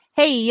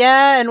Hey,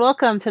 yeah, and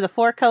welcome to the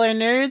Four Color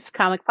Nerds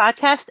Comic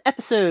Podcast,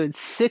 episode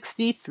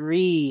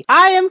 63.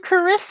 I am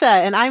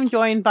Carissa, and I'm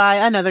joined by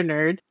another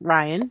nerd,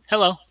 Ryan.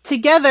 Hello.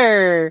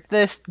 Together,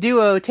 this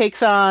duo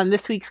takes on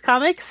this week's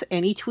comics,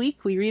 and each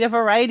week we read a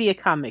variety of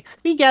comics.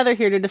 We gather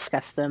here to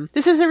discuss them.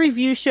 This is a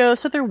review show,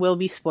 so there will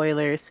be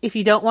spoilers. If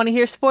you don't want to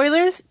hear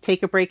spoilers,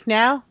 take a break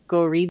now,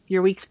 go read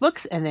your week's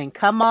books, and then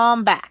come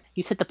on back.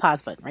 You hit the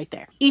pause button right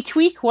there. Each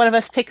week, one of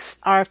us picks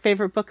our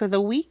favorite book of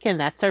the week, and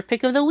that's our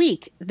pick of the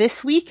week.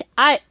 This week,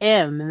 I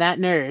am that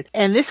nerd.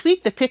 And this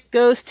week, the pick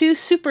goes to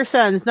Super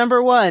Sons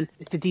 #1.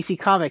 It's a DC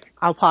comic.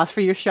 I'll pause for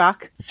your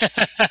shock.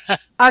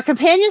 Our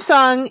companion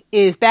song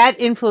is Bad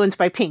Influence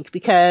by Pink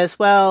because,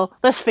 well,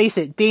 let's face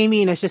it,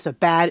 Damian is just a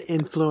bad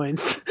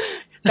influence.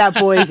 That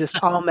boy is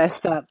just all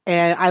messed up,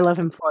 and I love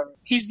him for it.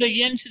 He's the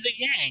yin to the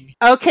yang.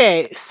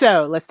 Okay,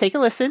 so let's take a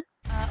listen.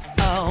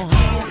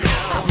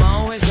 I'm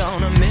always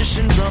on a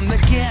mission from the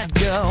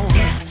get-go.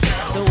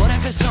 So what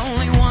if it's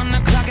only 1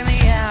 o'clock in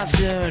the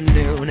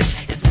afternoon?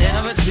 It's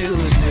never too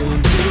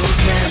soon to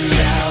send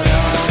out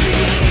all the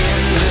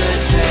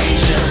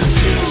invitations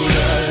to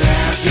the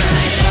last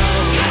night.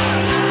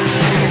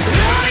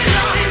 Lordy,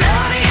 lordy,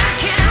 lordy, I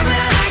can't but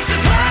I like to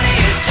party.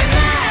 It's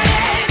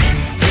dramatic,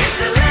 it's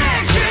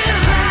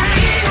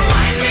electrifying.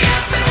 Wind me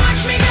up and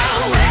watch me go.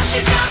 Where she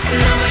stops and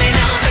nobody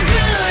knows a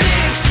good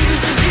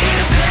excuse to be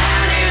a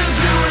bad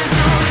influence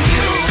on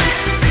you.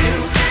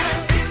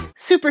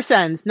 Super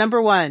Sons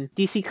 #1,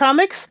 DC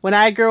Comics, When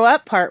I Grow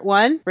Up, Part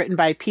 1, written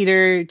by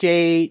Peter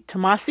J.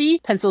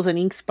 Tomasi, pencils and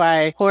inks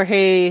by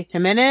Jorge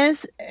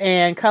Jimenez,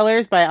 and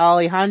colors by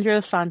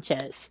Alejandro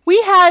Sanchez. We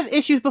had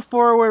issues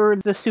before where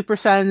the Super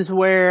Sons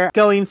were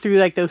going through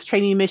like those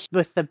training missions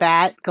with the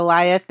Bat,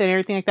 Goliath, and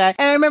everything like that,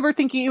 and I remember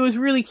thinking it was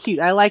really cute.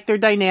 I liked their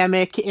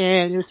dynamic,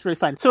 and it was really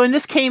fun. So when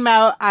this came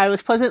out, I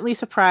was pleasantly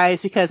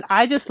surprised because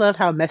I just love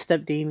how messed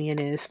up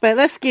Damian is. But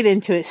let's get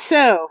into it.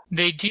 So,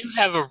 They do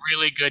have a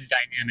really good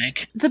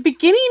dynamic. the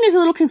beginning is a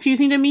little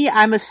confusing to me.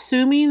 I'm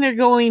assuming they're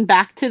going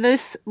back to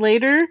this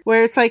later,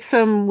 where it's like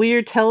some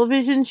weird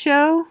television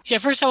show. Yeah,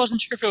 at first I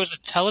wasn't sure if it was a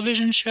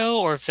television show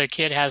or if the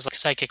kid has like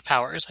psychic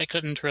powers. I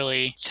couldn't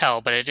really tell,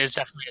 but it is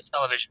definitely a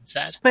television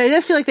set. But it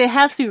does feel like they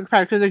have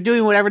superpowers because they're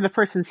doing whatever the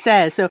person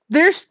says. So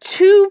there's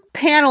 2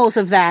 panels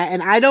of that,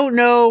 and I don't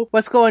know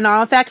what's going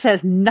on with that because it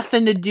has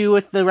nothing to do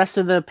with the rest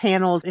of the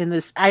panels in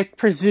this. I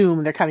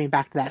presume they're coming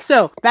back to that.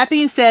 So that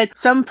being said,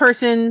 some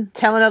person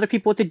telling other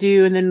people what to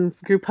do and then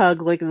group hug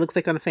like it looks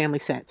like on a family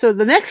set. So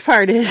the next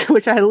part is,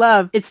 which I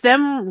love, it's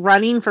them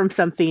running from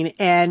something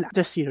and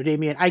just,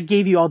 Damian, I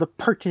gave you all the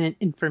pertinent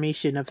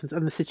information on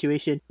the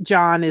situation.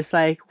 John is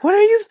like, what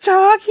are you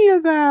talking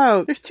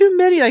about? There's too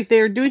many. Like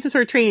they're doing some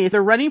sort of training.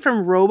 They're running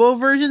from robo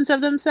versions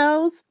of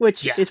themselves,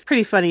 which is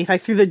pretty funny,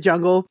 like through the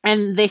jungle,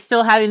 and they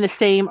still having the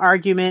same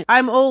argument.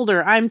 I'm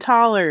older. I'm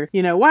taller.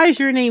 Why is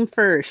your name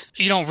first?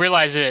 You don't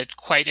realize it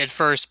quite at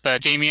first,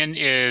 but Damian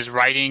is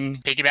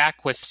riding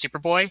piggyback with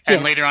Superboy,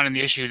 and later on in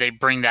the issue they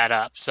bring that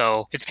up.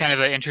 So it's kind of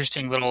an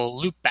interesting little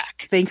loop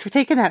back. Thanks for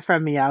taking that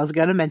from me. I was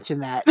going to mention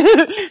that.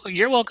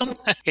 You're welcome.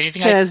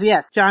 Anything? Because,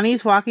 yes,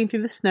 Johnny's walking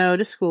through the snow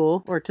to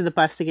school, or to the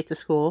bus to get to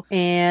school,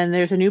 and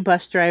there's a new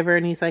bus driver,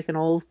 and he's like an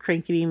old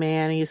cranky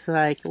man. He's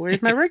like,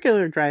 where's my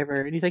regular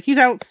driver? And he's like, he's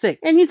out sick.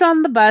 And he's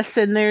on the bus,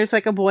 and there's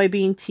like a boy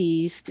being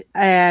teased,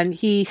 and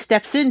he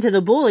steps into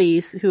the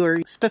bullies who are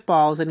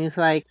spitballs, and he's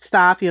like,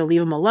 stop,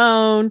 leave him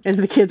alone. And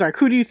the kid's like,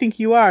 who do you think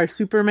you are,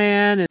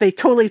 Superman? And they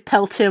totally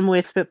pelt him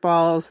with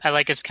spitballs. I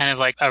like it's kind of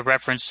like a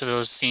reference to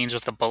those scenes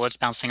with the bullets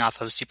bouncing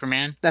off of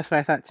Superman. That's what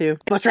I thought too.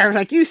 Bus driver's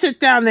like, you sit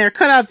down there,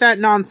 cut out that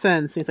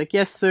nonsense. And he's like,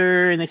 yes,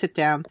 sir. And they sit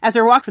down. As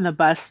they're walking the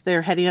bus,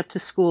 they're heading up to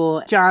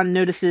school. John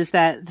notices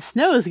that the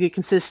snow is a good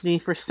consistency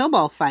for a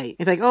snowball fight.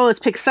 He's like, oh, let's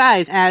pick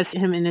sides. As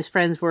him and his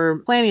friends were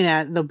planning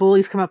that, the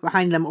bullies come up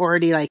behind them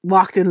already like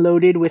locked and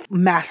loaded with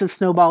massive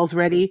snowballs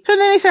ready. So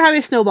then they start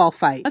having a snowball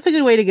fight. That's a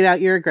good way to get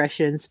out your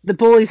aggressions. The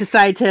bullies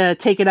decide to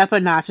take it up a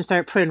notch and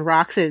start putting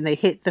rocks in, and they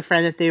hit the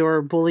friend that they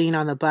were bullying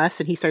on the bus,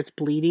 and he starts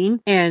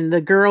bleeding. And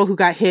the girl who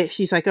got hit,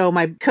 she's like, oh,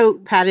 my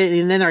coat padded,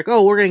 and then they're like,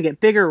 oh, we're gonna get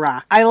bigger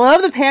rock. I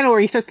love the panel where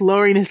he starts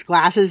lowering his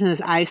glasses and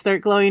his eyes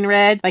start glowing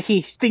red. Like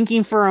he's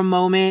thinking for a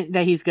moment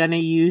that he's gonna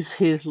use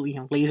his,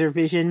 laser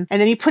vision. And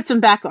then he puts them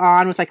back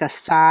on with like a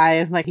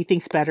sigh, like he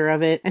thinks better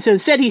of it. And so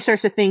instead he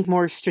starts to think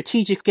more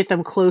strategic, get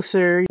them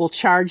closer, we'll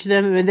charge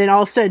them. And then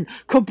all of a sudden,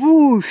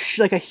 kaboosh,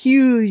 like a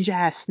huge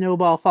ass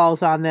snowball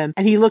falls on them.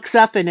 And he looks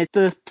up and it's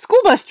the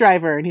school bus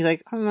driver. And he's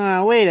like,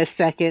 oh, wait a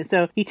second.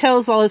 So he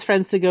tells all his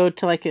friends to go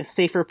to like a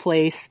safer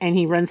place, and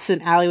he runs to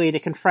an alleyway to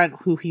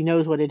confront who he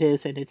knows what it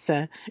is, and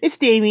it's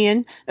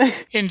Damian.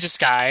 In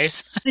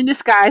disguise. In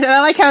disguise. And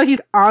I like how he's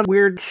on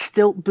weird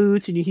stilt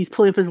boots, and he's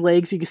pulling up his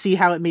legs, you can see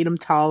how it made him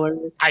taller.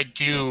 I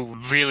do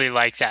really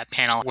like that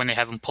panel when they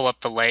have him pull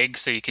up the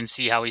legs so you can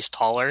see how he's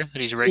taller,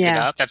 that he's rigged it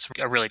up. That's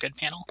a really good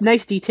panel.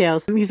 Nice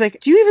details. And he's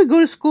like, do you even go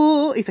to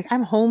school? He's like,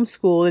 I'm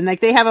homeschooled. And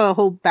like they have a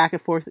whole back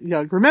and forth,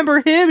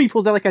 remember him? He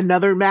pulls out like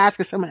another mask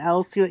of someone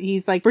else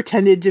he's like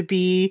pretended to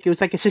be. It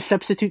was like his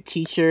substitute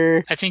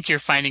teacher. I think you're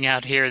finding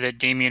out here that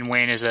Damian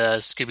Wayne is a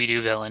Scooby-Doo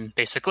villain,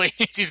 basically.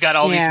 He's got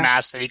all these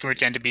masks that he can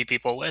pretend to be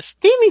people with.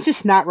 Damian's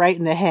just not right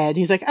in the head.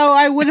 He's like, oh,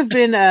 I would have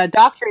been a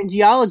doctor in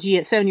geology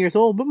at 7 years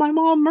old, but my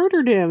mom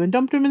murdered him and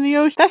dumped him in the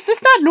ocean. That's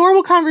just not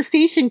normal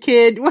conversation,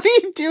 kid. What are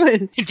you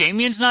doing?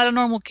 Damian's not a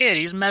normal kid.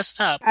 He's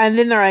messed up. And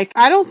then they're like,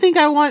 I don't think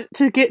I want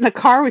to get in a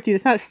car with you.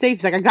 It's not safe.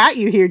 He's like, I got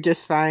you here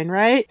just fine,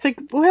 right? It's like,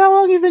 well, how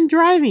long have you been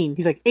driving?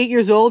 He's like, 8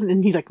 years old.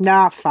 And he's like,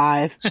 nah,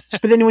 5.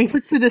 But then when he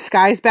puts the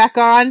disguise back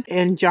on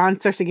and John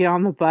starts to get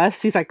on the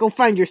bus, he's like, go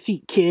find your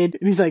seat, kid.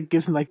 And he's like,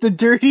 gives him like the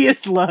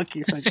dirtiest look.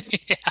 He's like,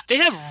 yeah. They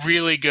have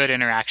really good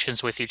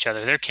interactions with each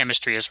other. Their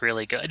chemistry is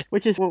really good.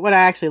 Which is what I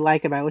actually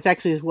like about it, which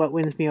actually is what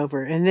wins me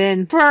over. And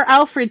then for our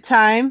Alfred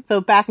time,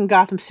 so back in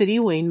Gotham City,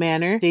 Wayne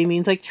Manor,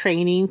 Damien's like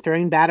training,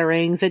 throwing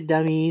batarangs at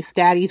dummies.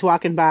 Daddy's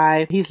walking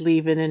by. He's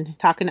leaving and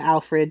talking to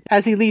Alfred.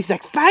 As he leaves, he's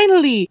like,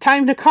 finally,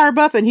 time to carb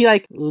up. And he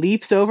like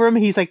leaps over him.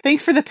 He's like,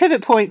 thanks for the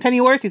pivot point,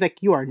 Pennyworth. He's like,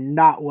 you are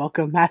not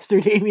welcome, Master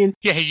Damien.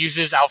 Yeah, he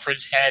uses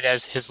Alfred's head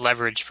as his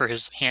leverage for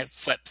his hand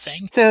flip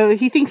thing. So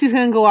he thinks he's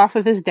going to go off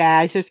with his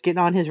dad. He starts getting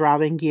on his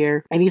Robin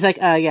gear. And he's like,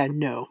 yeah,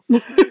 no.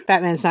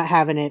 Batman's not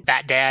having it.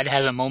 Bat Dad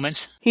has a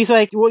moment. He's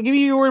like, well, give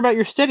me your word about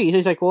your studies.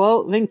 He's like,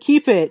 well, then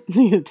keep it.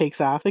 He takes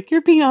off. Like,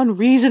 you're being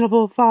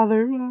unreasonable,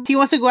 father. He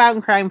wants to go out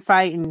and crime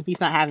fight, and he's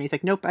not having it. He's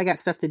like, nope, I got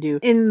stuff to do.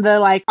 In the,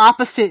 like,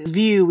 opposite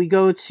view, we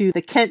go to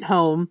the Kent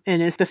home,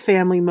 and it's the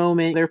family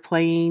moment. They're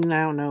playing,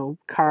 I don't know,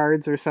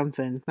 cards or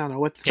something. I don't know,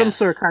 what's some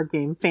sort of card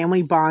game.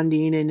 Family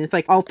bonding, and it's,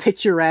 like, all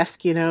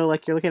picturesque, you know,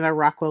 like you're looking at a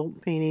Rockwell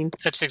painting.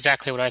 That's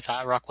exactly what I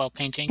thought, Rockwell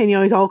painting. And, you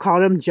know, he's all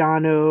calling him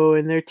Jono,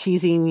 and they're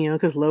teasing, you know,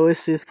 because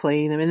Lois is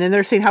playing them. And then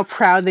they're saying how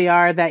proud they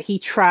are that he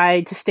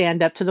tried to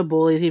stand up to the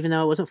bullies, even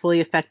though it wasn't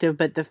fully effective,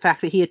 but the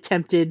fact that he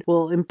attempted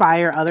will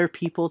inspire other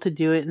people to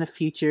do it in the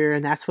future,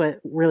 and that's what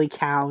really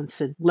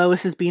counts. And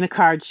Lois is being a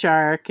card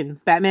shark,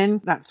 and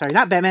Batman, not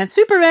Batman,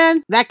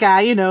 Superman, that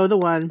guy, you know, the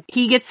one.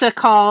 He gets a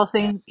call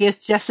saying he has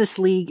Justice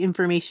League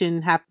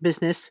information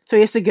business, so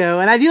he has to go.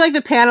 And I do like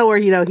the panel where,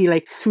 you know, he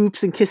like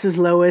swoops and kisses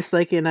Lois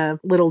like in a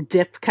little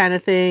dip kind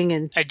of thing.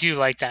 And I do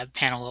like that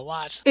panel a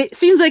lot. It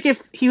seems like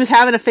if he was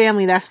having a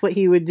family, that's what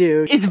he would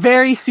do. It's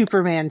very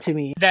Superman to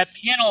me. That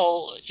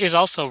panel is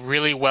also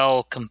really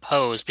well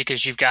composed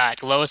because you've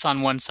got Lois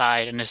on one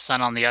side and his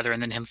son on the other,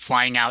 and then him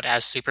flying out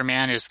as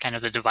Superman is kind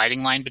of the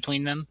dividing line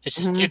between them. It's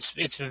just,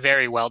 it's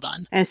very well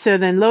done. And so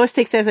then Lois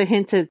takes as a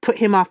hint to put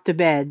him off to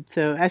bed.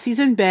 So as he's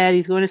in bed,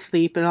 he's going to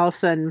sleep, and all of a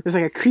sudden there's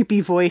like a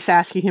creepy voice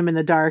asking him in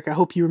the dark, I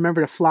hope you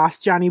remember to floss,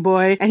 Johnny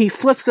boy. And he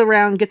flips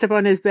around, gets up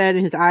on his bed,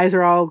 and his eyes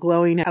are all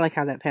glowing. I like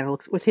how that panel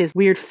looks with his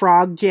weird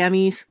frog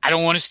jammies. I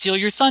don't want to steal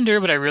your thunder,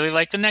 but I really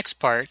like the next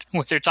part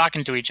where they're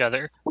talking to each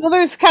other. Well,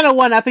 there's kind of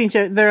one-upping.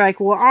 They're like,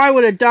 well, I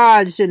would have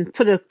dodged and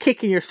put a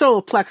kick in your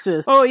solar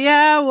plexus. Oh,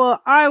 yeah?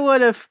 Well, I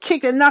would have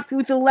kicked and knocked you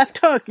with the left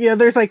hook. You know,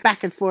 there's like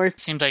back and forth.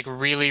 Seems like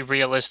really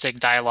realistic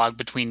dialogue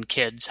between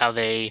kids, how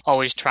they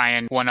always try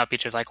and one-up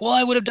each other. Like, well,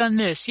 I would have done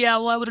this. Yeah,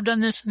 well, I would have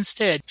done this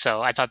instead.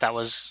 So I thought that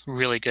was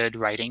really good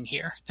writing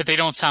here. That they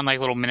don't sound like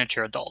little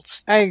miniature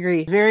adults. I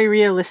agree. Very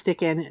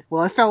realistic. And,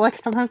 well, it felt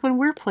like sometimes when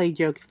we're play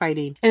joke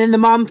fighting. And then the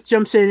mom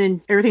jumps in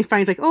and everything's fine.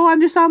 He's like, oh,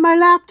 I'm just on my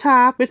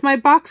laptop with my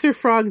boxer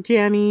frog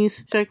jammies.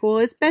 She's like, well,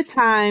 it's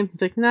bedtime.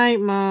 He's like, night,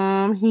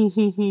 mom.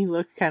 He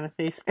look kind of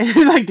face.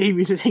 And like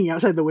Damien's just hanging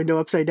outside the window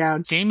upside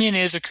down. Damien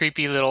is a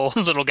creepy little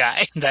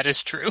guy. That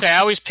is true. I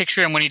always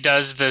picture him when he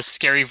does the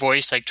scary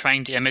voice, like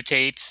trying to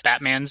imitate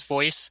Batman's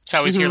voice. So I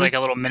always hear like a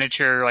little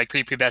miniature, like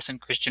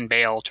prepubescent Christian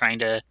Bale trying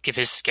to give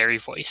his scary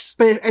voice.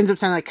 But it ends up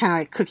sounding like kind of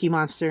like Cookie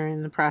Monster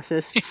in the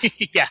process.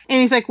 Yeah.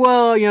 And he's like,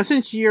 well, you know,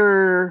 since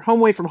your home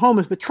away from home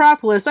is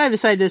Metropolis, I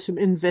decided to do some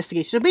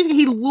investigation. So basically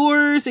he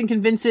lures and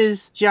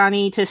convinces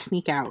Johnny to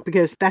sneak out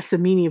because that's the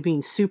meaning of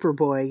being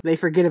Superboy. They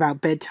forget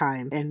about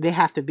bedtime and they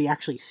have to be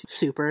actually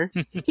super.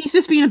 He's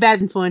just being a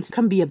bad influence.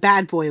 Come be a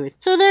bad boy with.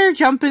 So they're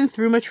jumping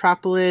through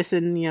Metropolis,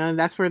 and, you know,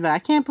 that's where the I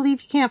can't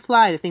believe you can't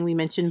fly, the thing we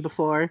mentioned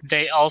before.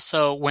 They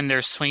also, when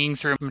they're swinging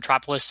through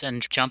Metropolis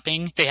and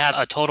jumping, they have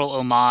a total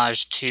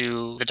homage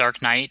to The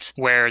Dark Knight,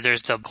 where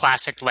there's the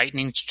classic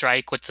lightning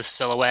strike with the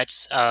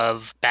silhouettes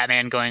of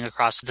Batman going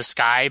across the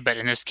sky, but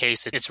in this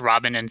case, it's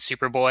Robin and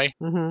Superboy.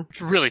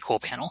 It's a really cool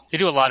panel. They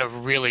do a lot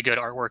of really good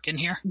artwork in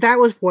here. That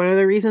was one of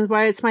the reasons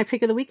why it's my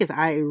pick of the week, is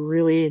I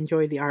really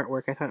enjoyed the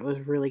artwork. I thought it was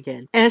really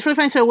good. And it's really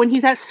fun. So when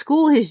he's at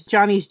school,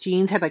 Johnny's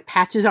jeans had like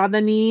patches on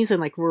the knees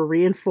and like were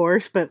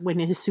reinforced, but when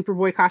in his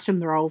Superboy costume,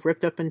 they're all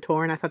ripped up and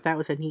torn. I thought that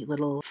was a neat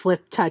little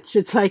flip touch.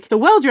 It's like the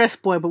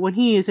well-dressed boy, but when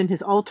he is in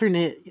his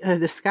alternate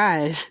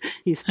disguise,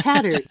 he's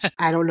tattered.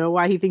 I don't know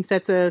why he thinks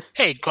that's a...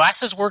 Hey,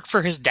 glasses work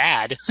for his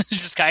dad.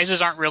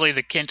 Disguises aren't really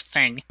the Kent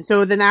thing.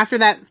 So then after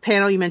that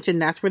panel you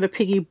mentioned, that's where the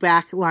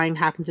piggyback line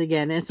happens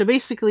again. And so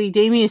basically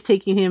Damien is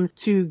taking him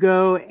to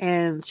go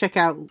and check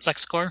out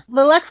LexCorp.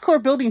 The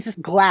LexCorp building is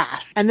just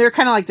glass, and they're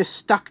kind of like just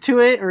stuck to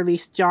it, or at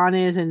least John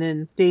is, and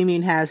then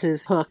Damien has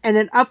his hook. And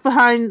then up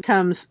behind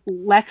comes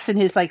Lex in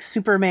his like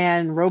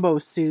Superman robo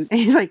suit, and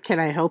he's like, can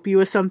I help you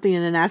with something?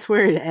 And then that's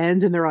where it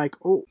ends, and they're like,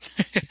 oh.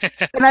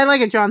 And I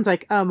like it. John's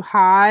like,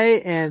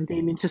 hi, and and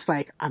Damien's just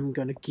like, I'm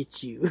gonna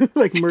get you.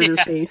 Like murder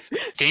face.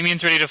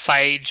 Damien's ready to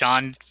fight.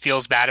 John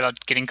feels bad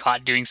about getting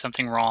caught doing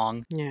something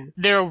wrong. Yeah.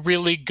 They're a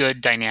really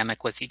good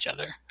dynamic with each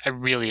other. I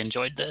really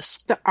enjoyed this.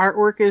 The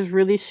artwork is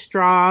really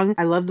strong.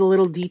 I love the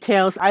little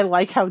details. I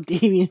like how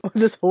Damien was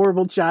this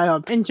horrible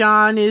child. And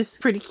John is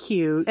pretty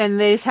cute. And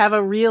they have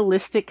a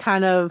realistic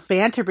kind of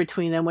banter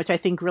between them, which I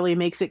think really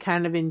makes it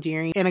kind of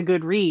endearing and a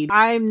good read.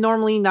 I'm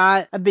normally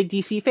not a big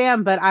DC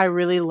fan, but I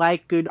really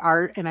like good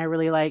art and I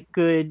really like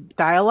good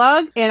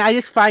dialogue. And I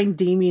just find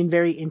Damien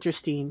very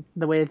interesting,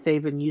 the way that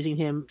they've been using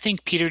him. I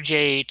think Peter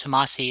J.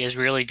 Tomasi is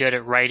really good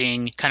at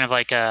writing kind of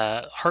like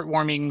a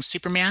heartwarming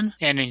Superman.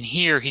 And in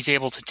here, he's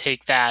able to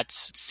take that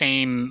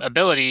same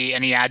ability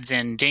and he adds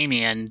in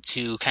Damien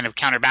to kind of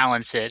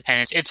counterbalance it.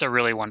 And it's a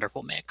really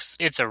wonderful mix.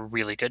 It's a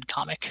really good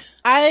comic.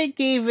 I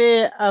gave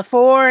it a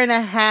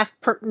 4.5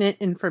 pertinent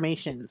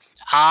informations.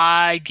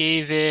 I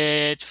gave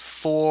it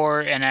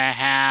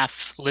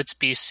 4.5 Let's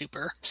Be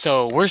Super.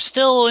 So we're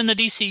still in the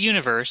DC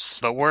universe,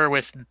 but we're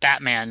with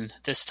Batman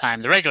this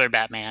time, the regular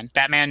Batman.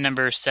 Batman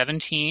number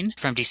 17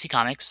 from DC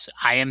Comics.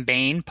 I Am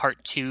Bane,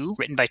 Part 2,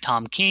 written by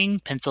Tom King,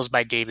 pencils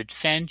by David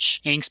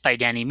Finch, inks by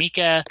Danny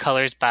Mika,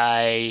 colors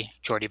by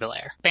Jordi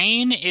Belair.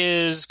 Bane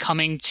is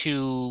coming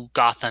to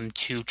Gotham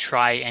to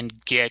try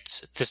and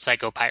get the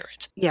Psycho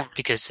Pirate. Yeah.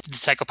 Because the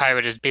Psycho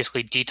Pirate is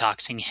basically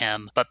detoxing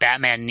him, but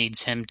Batman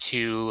needs him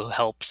to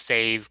help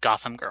save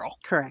Gotham Girl.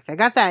 Correct. I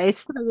got that.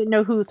 It's I didn't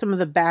know who some of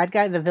the bad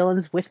guys, the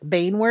villains with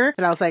Bane were,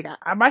 and I was like,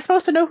 am I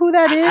supposed to know who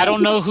that is? I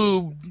don't know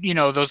who,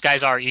 those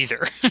guys are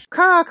either.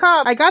 Caw.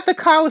 I got the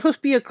caw was supposed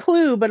to be a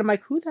clue, but I'm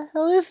like, who the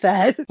hell is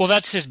that? Well,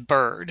 that's his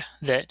bird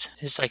that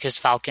is like his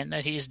falcon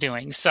that he's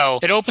doing. So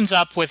it opens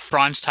up with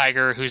Bronze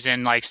Tiger, who's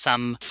in like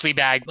some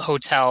Fleabag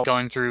hotel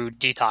going through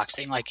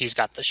detoxing. Like he's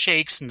got the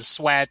shakes and the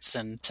sweats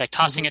and it's like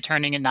tossing and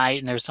turning at night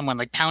and there's someone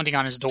like pounding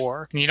on his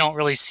door and you don't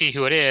really see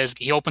who it is.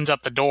 He opens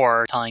up the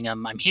door telling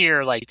him, I'm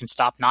here, like you can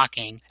stop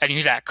knocking. And you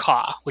hear that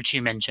caw, which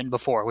you mentioned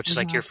before, which is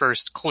like your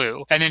first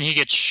clue. And then he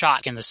gets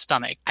shot in the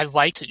stomach. I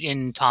liked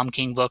in Tom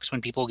King books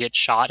when people get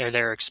shot or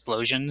there are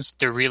explosions,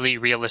 they're really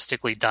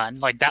realistically done.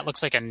 Like that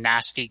looks like a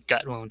nasty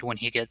gut wound when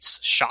he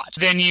gets shot.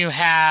 Then you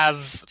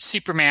have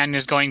Superman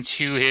is going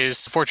to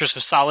his Fortress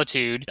of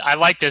Solitude. I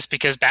like this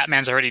because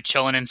Batman's already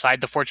chilling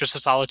inside the Fortress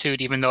of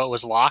Solitude even though it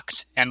was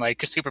locked and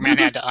like Superman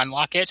had to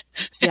unlock it.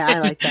 Yeah, I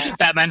like that.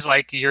 Batman's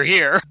like, you're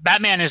here.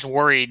 Batman is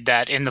worried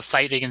that in the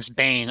fight against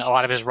Bane, a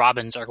lot of his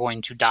Robins are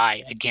going to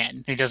die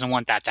again. He doesn't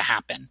want that to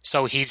happen.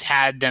 So he's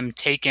had them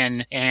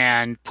taken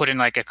and put in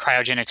like a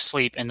cryogenic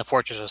sleep in the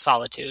Fortress of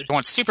Solitude. He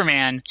wants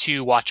Superman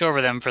to watch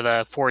over them for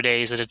the 4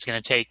 days that it's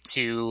going to take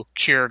to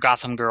cure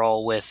Gotham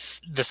Girl with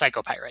the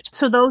Psycho Pirate.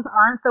 So those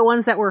aren't the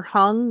ones that were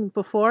hung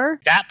before?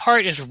 That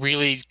part is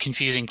really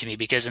confusing to me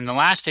because in the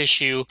last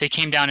issue, they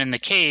came down in the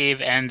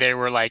cave and there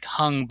were like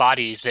hung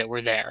bodies that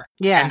were there.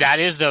 Yeah. And that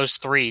is those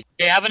three.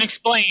 They haven't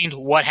explained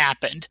what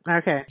happened.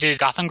 Okay. Did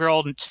Gotham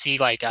Girl see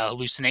like a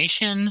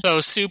hallucination? So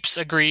Supes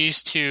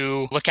agrees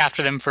to look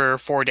after them for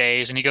 4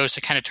 days and he goes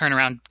to kind of turn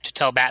around to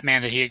tell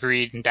Batman that he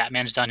agreed and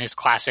Batman's done his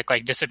classic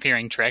like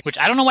disappearing trick, which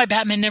I don't know why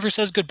Batman never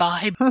says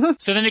goodbye.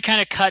 So then it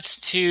kind of cuts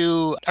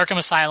to Arkham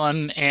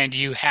Asylum and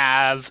you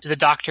have the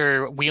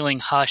doctor wheeling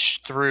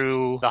Hush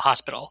through the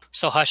hospital.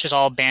 So Hush is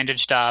all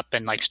bandaged up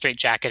and like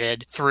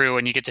straitjacketed through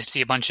and you get to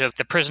see a bunch of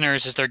the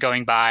prisoners as they're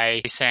going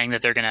by saying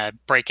that they're going to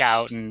break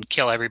out and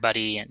kill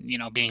everybody and,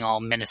 being all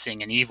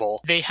menacing and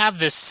evil. They have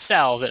this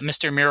cell that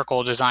Mr.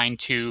 Miracle designed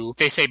to,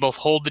 they say, both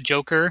hold the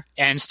Joker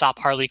and stop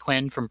Harley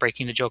Quinn from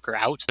breaking the Joker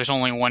out. There's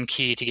only one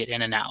key to get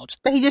in and out.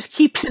 That he just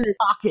keeps in his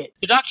pocket.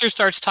 The doctor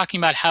starts talking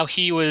about how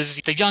he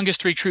was the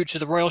youngest recruit to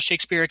the Royal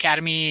Shakespeare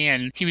Academy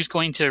and he was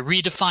going to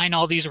redefine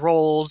all these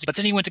roles, but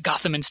then he went to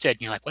Gotham instead.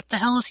 And you're like, what the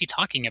hell is he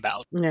talking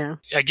about? Yeah.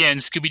 Again,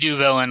 Scooby-Doo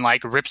villain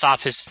like rips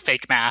off his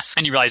fake mask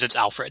and you realize it's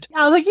Alfred.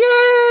 I was like,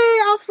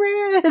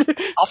 yay,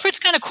 Alfred! Alfred's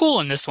kind of cool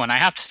in this one, I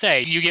have to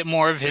say. You get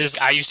more of his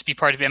I used to be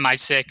part of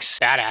MI6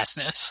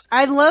 badassness.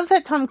 I love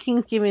that Tom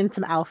King's giving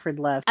some Alfred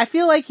love. I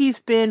feel like he's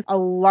been a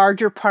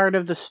larger part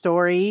of the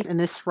story in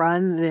this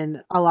run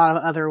than a lot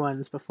of other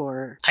ones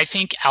before. I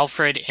think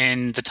Alfred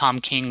in the Tom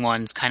King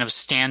ones kind of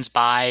stands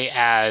by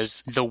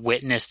as the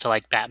witness to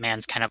like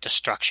Batman's kind of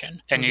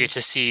destruction. And you get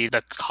to see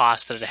the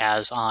cost that it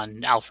has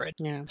on Alfred.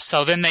 Yeah.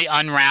 So then they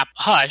unwrap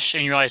Hush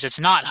and you realize it's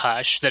not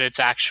Hush, that it's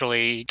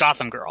actually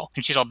Gotham Girl.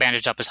 And she's all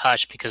bandaged up as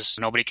Hush because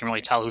nobody can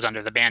really tell who's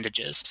under the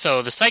bandages.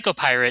 So the Psycho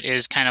Pirate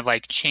is kind of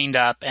like chained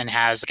up and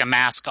has like a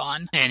mask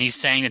on. And he's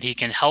saying that he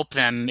can help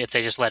them if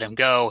they just let him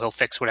go. He'll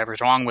fix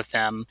whatever's wrong with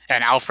them.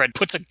 And Alfred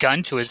puts a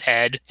gun to his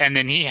head and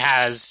then he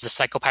has the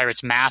Psycho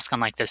Pirate's mask on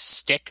like this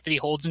stick that he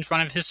holds in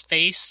front of his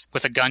face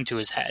with a gun to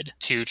his head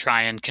to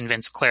try and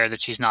convince Claire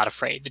that she's not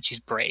afraid, that she's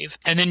brave.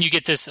 And then you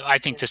get this, I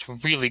think this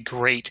this really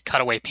great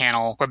cutaway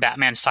panel where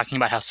Batman's talking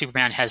about how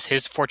Superman has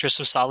his Fortress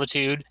of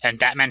Solitude and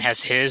Batman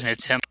has his, and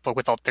it's him, but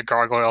with all the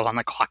gargoyles on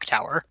the clock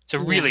tower. It's a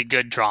really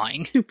good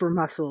drawing. Super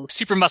muscles.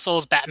 Super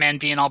muscles, Batman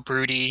being all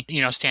broody,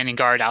 standing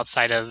guard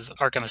outside of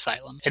Arkham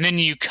Asylum. And then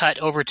you cut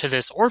over to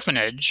this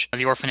orphanage,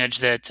 the orphanage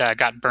that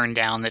got burned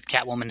down that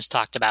Catwoman has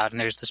talked about, and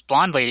there's this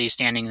blonde lady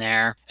standing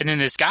there, and then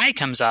this guy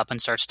comes up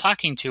and starts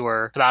talking to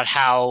her about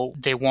how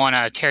they want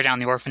to tear down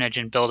the orphanage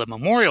and build a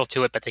memorial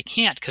to it, but they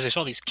can't because there's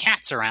all these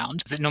cats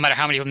around. No matter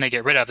how many of them they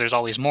get rid of, there's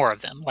always more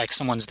of them. Like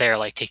someone's there,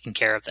 like taking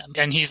care of them.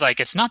 And he's like,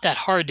 it's not that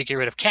hard to get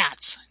rid of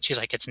cats. She's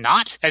like, it's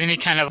not. And then he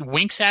kind of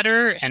winks at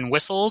her and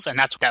whistles, and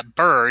that's that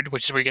bird,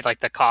 which is where you get like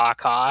the caw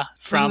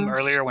from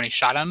earlier when he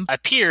shot him,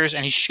 appears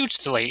and he shoots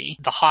the lady.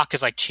 The hawk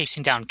is like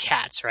chasing down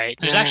cats, right?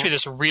 There's actually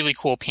this really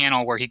cool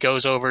panel where he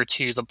goes over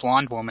to the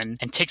blonde woman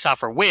and takes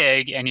off her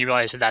wig, and you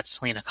realize that that's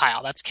Selena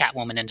Kyle. That's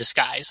Catwoman in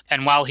disguise.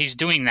 And while he's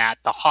doing that,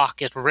 the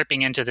hawk is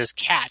ripping into this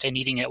cat and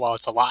eating it while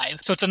it's alive.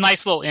 So it's a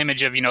nice little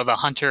image of, the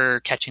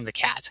hunter catching the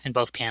cat in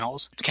both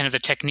panels. It's kind of the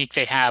technique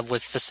they have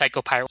with the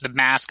Psycho Pirate, the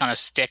mask on a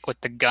stick with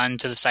the gun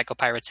to the Psycho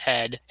Pirate's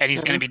head. And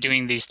he's going to be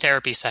doing these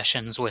therapy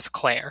sessions with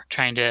Claire,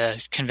 trying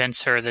to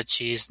convince her that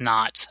she's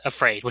not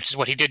afraid, which is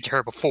what he did to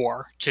her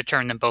before to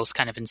turn them both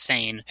kind of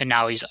insane. And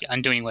now he's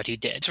undoing what he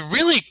did. It's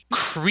really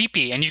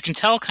creepy, and you can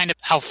tell kind of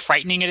how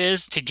frightening it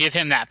is to give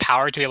him that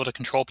power to be able to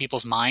control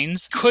people's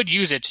minds. Could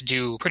use it to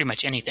do pretty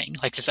much anything.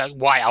 Like, this is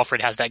why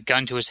Alfred has that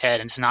gun to his head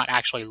and is not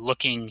actually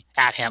looking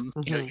at him.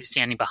 He's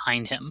standing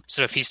behind him.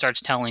 So if he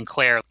starts telling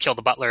Claire, kill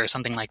the butler or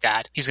something like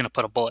that, he's going to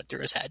put a bullet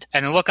through his head.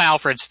 And the look on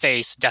Alfred's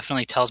face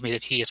definitely tells me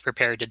that he is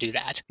prepared to do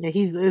that. Yeah,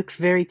 he looks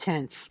very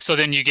tense. So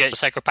then you get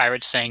Psycho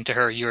Pirate saying to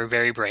her, you're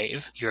very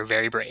brave. You're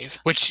very brave.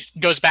 Which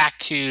goes back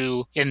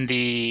to, in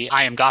the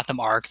I Am Gotham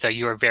arc, that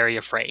you are very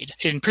afraid.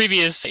 In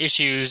previous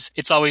issues,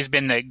 it's always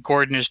been that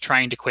Gordon is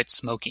trying to quit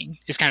smoking.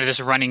 It's kind of this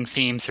running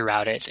theme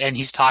throughout it. And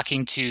he's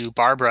talking to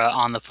Barbara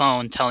on the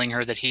phone, telling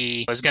her that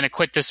he was going to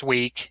quit this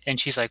week. And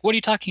she's like, what are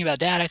you talking about,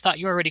 Dad? I thought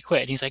you already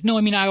quit. And he's like, no,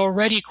 I mean, I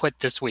already quit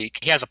this week.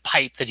 He has a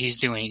pipe that he's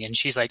doing. And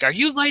she's like, are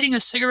you lighting a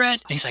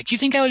cigarette? And he's like, you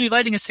think I would be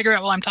lighting a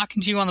cigarette while I'm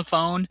talking to you on the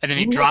phone? And then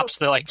he drops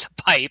the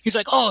pipe. He's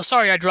like, oh,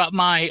 sorry, I dropped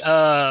my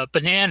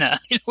banana,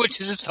 which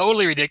is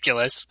totally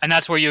ridiculous. And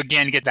that's where you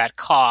again get that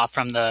caw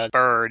from the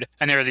bird.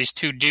 And there are these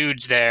two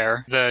dudes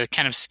there, the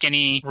kind of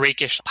skinny,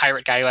 rakish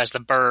pirate guy who has the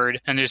bird,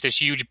 and there's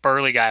this huge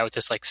burly guy with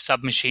this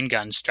submachine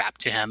gun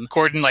strapped to him.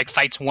 Gordon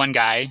fights one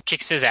guy,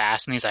 kicks his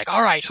ass, and he's like,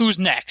 all right, who's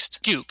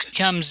next? Duke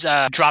comes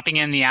dropping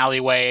in the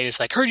alleyway. It's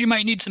like, heard you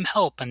might need some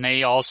help. And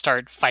they all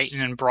start fighting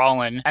and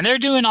brawling. And they're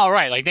doing all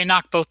right. They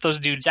knock both those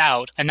dudes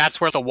out. And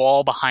that's where the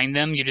wall behind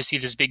them, you just see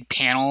this big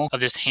panel of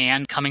this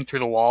hand coming through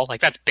the wall.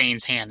 That's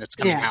Bane's hand that's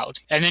coming out.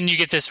 And then you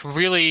get this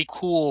really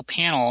cool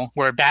panel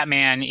where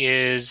Batman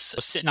is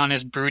sitting on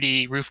his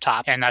broody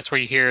rooftop. And that's where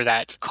you hear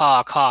that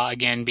caw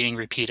again being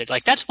repeated.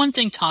 That's one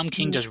thing Tom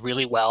King does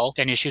really well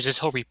in issues is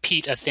he'll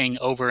repeat a thing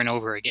over and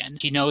over again.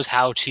 He knows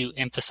how to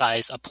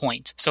emphasize a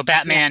point. So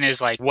Batman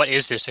is like, what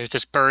is this? There's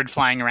this bird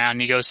flying around,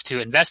 and he goes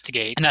to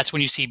investigate. And that's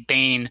when you see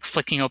Bane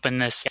flicking open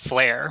this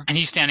flare. And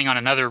he's standing on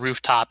another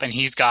rooftop, and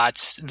he's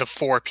got the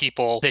 4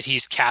 people that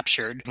he's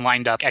captured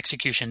lined up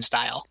execution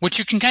style, which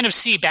you can kind of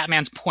see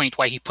Batman's point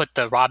why he put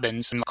the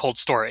Robins in cold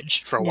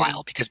storage for a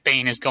while, because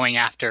Bane is going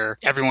after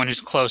everyone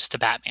who's close to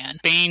Batman.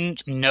 Bane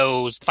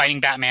knows fighting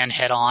Batman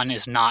head on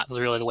is not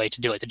really the way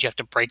to do it, that you have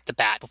to break the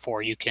bat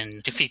before you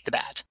can defeat the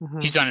bat.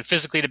 He's done it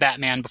physically to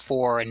Batman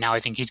before, and now I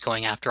think he's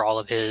going after all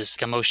of his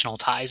emotional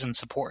ties and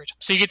support.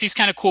 So you get these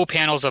kind of cool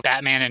panels of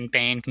Batman and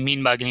Bane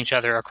mean mugging each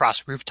other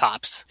across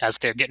rooftops as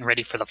they're getting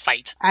ready for the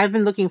fight. I've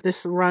been looking for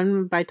this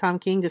run by Tom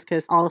King just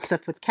because all the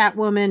stuff with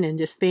Catwoman and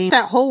just Bane,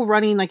 that whole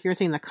running, like you were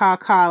saying, the caw,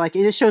 it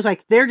just shows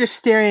they're just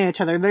staring at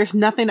each other. There's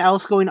nothing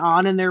else going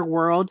on in their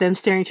world. Them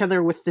staring at each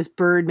other with this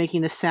bird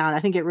making this sound. I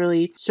think it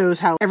really shows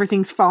how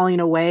everything's falling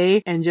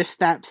away, and just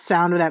that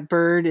sound of that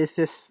bird is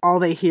just all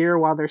they hear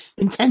while they're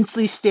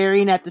intensely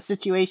staring at the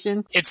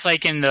situation. It's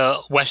like in the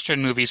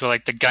Western movies where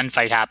the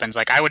gunfight happens.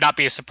 I would not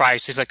be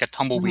surprised to see a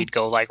tumbleweed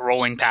go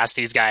rolling past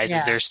these guys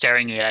as they're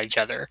staring at each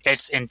other.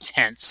 It's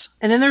intense.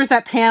 And then there's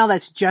that panel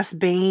that's just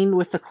Bane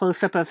with the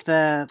close-up of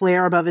the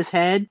flare above his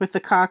head with the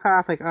caw.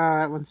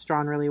 That one's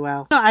drawn really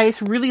well. No, I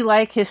just really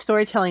like his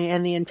storytelling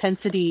and the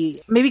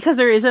intensity. Maybe because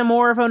there is a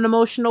more of an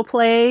emotional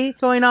play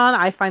going on,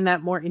 I find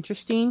that more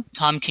interesting.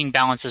 Tom King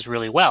balances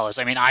really well.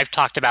 I've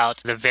talked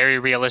about the very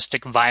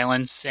realistic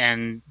violence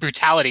and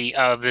brutality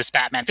of this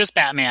Batman. This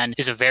Batman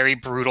is a very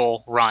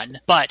brutal run,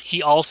 but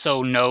he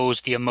also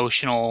knows the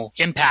emotional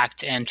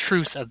impact and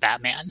truth of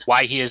Batman,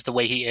 why he is the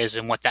way he is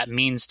and what that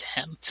means to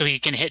him. So he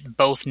can hit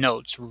both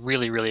notes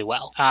really, really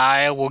well.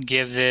 I will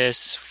give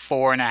this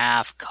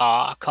 4.5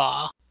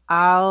 caw.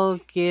 I'll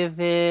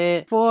give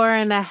it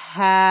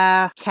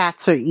 4.5.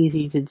 Cats are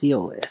easy to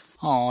deal with.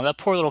 Oh, that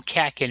poor little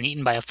cat getting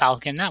eaten by a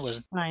falcon. That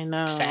was I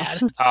know.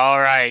 sad.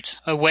 All right.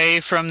 Away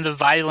from the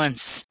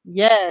violence.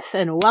 Yes,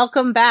 and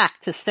welcome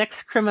back to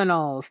Sex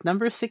Criminals,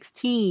 number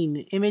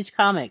 16, Image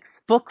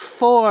Comics. Book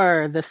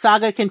 4, The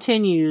Saga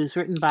Continues,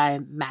 written by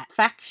Matt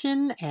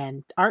Faction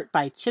and art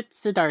by Chip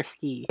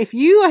Zdarsky. If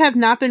you have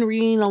not been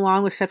reading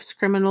along with Sex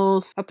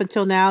Criminals up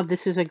until now,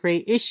 this is a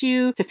great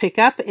issue to pick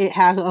up. It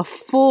has a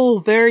full,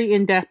 very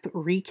in-depth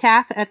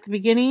recap at the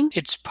beginning.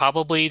 It's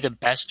probably the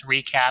best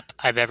recap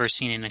I've ever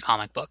seen in a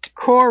comic book.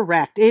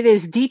 Correct. It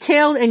is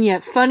detailed and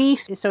yet funny,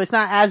 so it's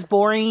not as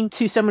boring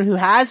to someone who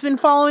has been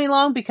following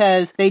along,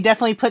 because they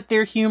definitely put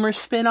their humor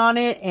spin on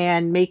it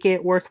and make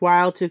it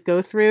worthwhile to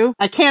go through.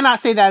 I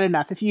cannot say that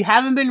enough. If you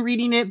haven't been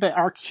reading it but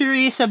are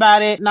curious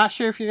about it, not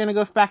sure if you're going to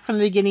go back from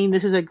the beginning,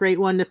 this is a great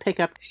one to pick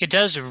up. It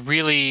does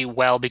really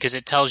well because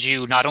it tells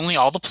you not only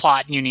all the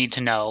plot you need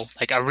to know,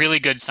 like a really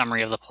good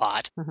summary of the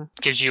plot,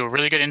 gives you a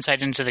really good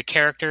insight into the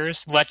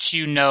characters, lets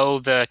you know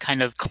the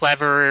kind of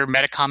clever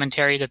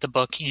meta-commentary that the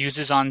book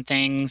uses on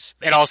things.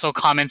 It also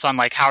comments on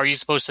like, how are you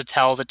supposed to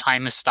tell the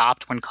time has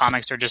stopped when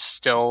comics are just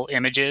still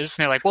images?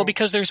 And they're like, well,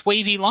 because there's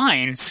wavy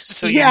lines,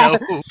 so you know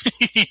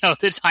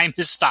the time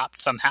has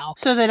stopped somehow.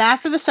 So then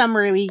after the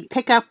summary, we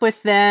pick up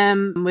with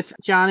them, with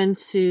John and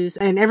Suze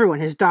and everyone,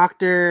 his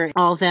doctor,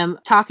 all of them,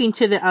 talking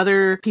to the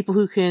other people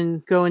who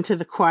can go into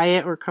the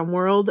quiet or come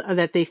world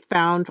that they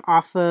found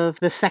off of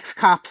the Sex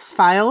Cops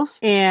files.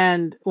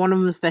 And one of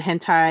them is the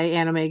hentai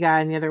anime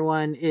guy, and the other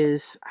one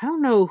is, I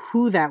don't know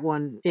who that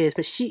one is,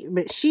 but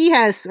she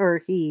has,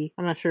 or he,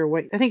 I'm not sure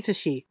what, I think it's a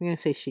she. I'm going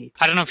to say she.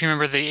 I don't know if you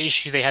remember the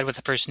issue they had with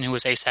the person who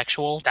was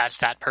asexual. That's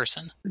that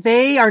person.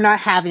 They are not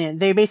having it.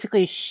 They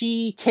basically,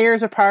 she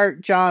tears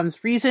apart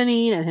John's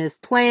reasoning and his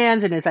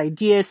plans and his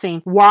ideas,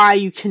 saying why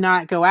you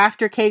cannot go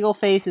after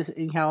Kegel-Face, is,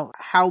 you know,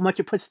 how much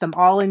it puts them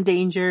all in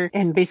danger,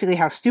 and basically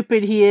how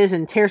stupid he is,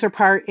 and tears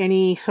apart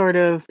any sort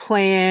of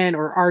plan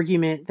or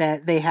argument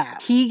that they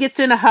have. He gets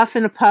in a huff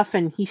and a puff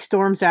and he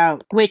storms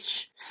out,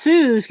 which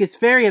Suze gets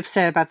very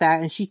upset about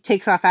that, and she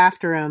takes off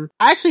after him.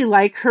 I actually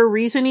like her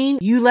reasoning.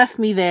 You left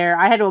me there.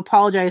 I had to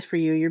apologize for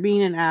you. You're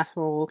being an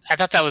asshole. I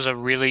thought that was a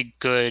really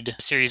good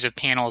series of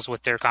panels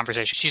with their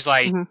conversation. She's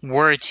like,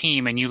 we're a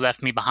team and you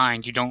left me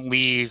behind. You don't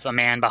leave a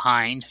man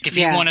behind. If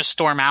you want to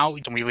storm out,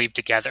 we leave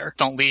together.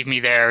 Don't leave me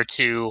there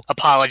to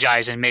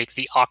apologize and make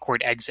the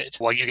awkward exit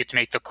while you get to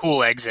make the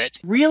cool exit.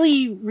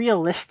 Really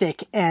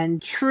realistic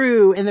and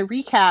true. In the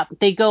recap,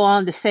 they go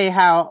on to say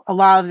how a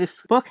lot of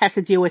this book has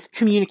to deal with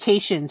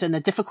communications and the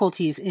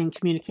difficulties in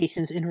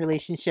communications in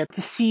relationship.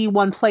 To see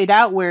one played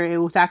out where it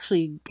was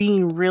actually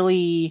being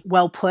really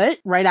well put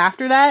right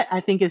after that,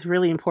 I think is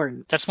really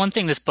important. That's one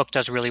thing this book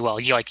does really well.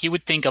 You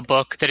would think a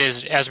book that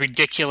is as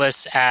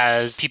ridiculous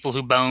as People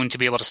Who Bone to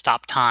Be Able to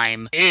Stop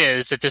Time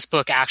is, that this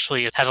book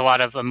actually has a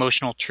lot of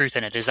emotional truth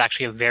in it. It is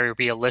actually a very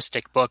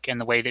realistic book in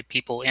the way that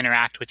people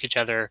interact with each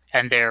other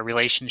and their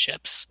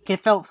relationships.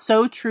 It felt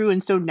so true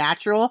and so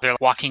natural. They're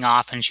walking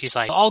off and she's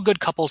like, all good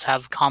couples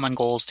have common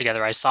goals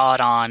together. I saw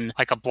it on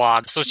like a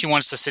blog. So she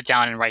wants to sit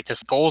down and write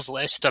this goals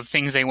list of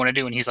things they want to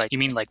do. And he's like, you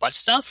mean like what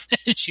stuff?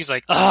 And she's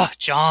like,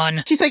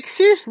 John. She's like,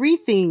 serious,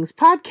 read things,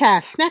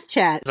 podcasts,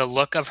 Snapchat. The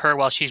look of her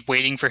while she's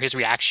waiting for his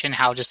reaction,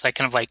 how just like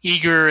kind of like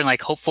eager and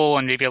like hopeful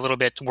and maybe a little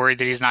bit worried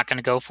that he's not going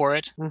to go for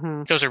it.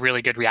 Those are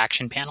really good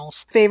reaction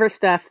panels. Favorite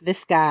stuff,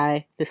 this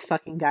guy, this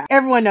fucking guy.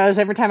 Everyone knows,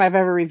 every time I've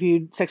ever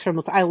reviewed Sex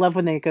Criminals, I love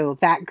when they go,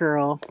 that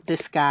girl,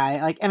 this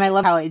guy. Like, and I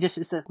love how it just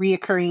is a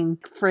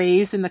reoccurring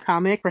phrase in the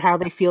comic for how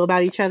they feel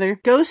about each other.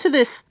 Goes to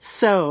this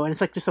and it's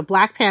like just a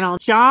black panel.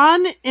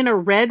 John in a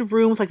red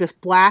room with like this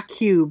black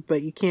cube,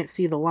 but you can't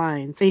see the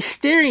lines. And he's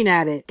staring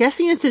at it,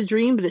 guessing it's a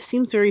dream, but it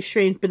seems very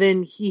strange. But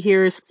then he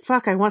hears,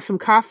 fuck, I want some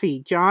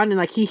coffee, John. And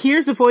like he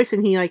hears the voice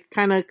and he like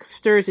kind of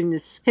stirs, and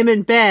it's him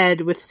in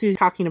bed with Susie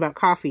talking about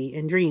coffee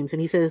and dreams.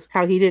 And he says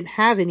how he didn't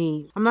have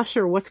any. I'm not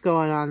sure what's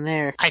going on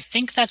there. I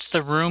think that's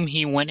the room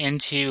he went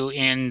into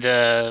in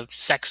the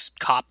Sex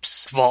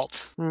Cops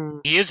vault.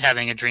 He is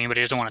having a dream, but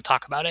he doesn't want to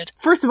talk about it.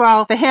 First of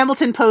all, the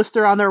Hamilton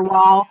poster on their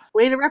wall.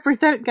 Way to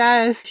represent,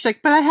 guys. She's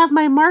like, but I have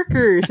my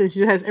markers. And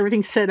she has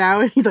everything set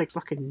out. And he's like,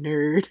 fucking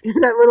nerd.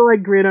 That little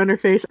like grin on her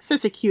face.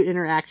 Such a cute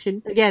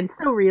interaction. Again,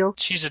 so real.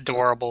 She's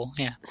adorable.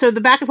 Yeah. So the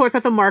back and forth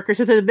about the markers.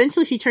 So then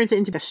eventually she turns it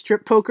into a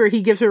strip poker.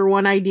 He gives her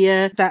one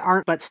idea that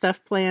aren't butt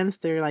stuff plans.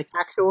 They're like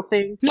actual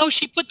things. No,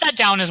 she put that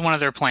down as one of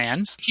their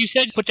plans. You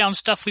said put down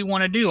stuff we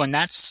want to do, and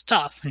that's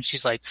stuff. And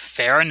she's like,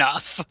 fair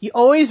enough. You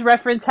always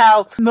reference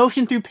how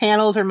motion through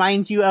panels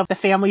reminds you of the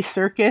Family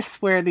Circus,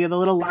 where the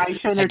little live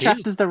show in their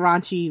truck is the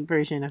raunchy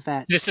version of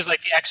that. This is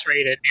like the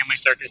X-rated Family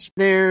Circus.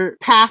 Their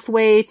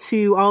pathway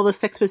to all the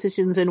sex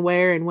positions and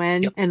where and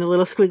when, and the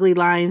little squiggly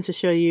lines to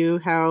show you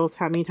how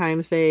many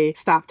times they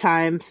stop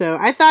time. So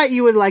I thought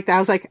you would like that. I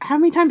was like, how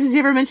many times has he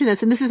ever mentioned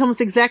this? And this is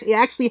almost exactly, it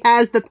actually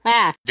has the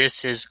path.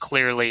 This is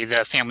clearly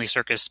the Family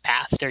Circus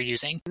path they're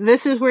using.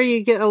 This is where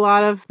you get a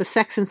lot of the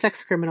sex and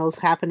sex criminals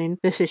happening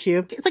this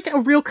issue. It's like a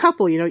real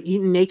couple,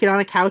 eating naked on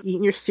a couch,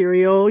 eating your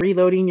cereal,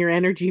 reloading your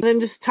energy, and then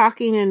just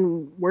talking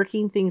and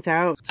working things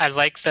out. I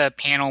like the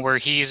panel where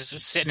he's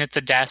sitting at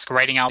the desk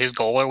writing out his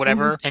goal or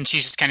whatever, and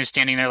she's just kind of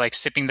standing there like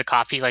sipping the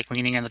coffee, like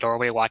leaning in the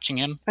doorway watching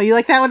him. Oh, you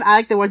like that one? I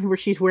like the one where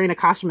she's wearing a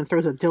costume and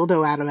throws a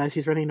dildo at him as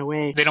he's running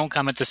away. They don't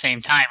come at the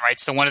same time, right?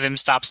 So one of them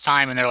stops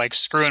time and they're like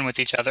screwing with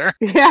each other.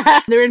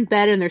 Yeah, they're in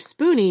bed and they're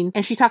spooning,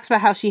 and she talks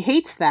about how she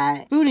hates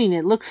that. Spooning,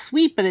 it looks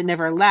sweet, but it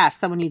never lasts.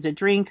 Someone needs a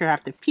drink or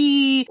have to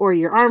pee, or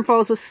your arm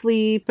falls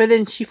asleep, but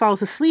then she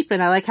falls asleep,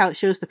 and I like how it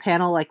shows the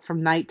panel like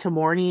from night to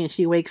morning, and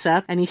she wakes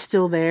up and he's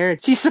still there.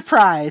 She's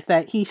surprised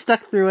that he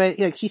stuck through it.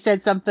 Like, she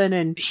said something,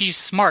 and he's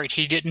smart.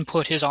 He didn't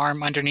put his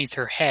arm underneath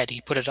her head.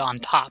 He put it on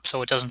top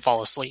so it doesn't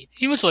fall asleep.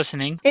 He was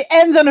listening. It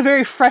ends on a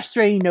very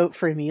frustrating note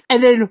for me.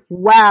 And then,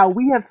 wow,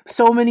 we have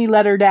so many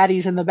letter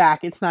daddies in the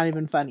back. It's not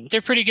even funny.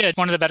 They're pretty good.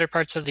 One of the better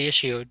parts of the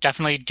issue.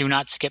 Definitely do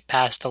not skip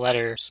past the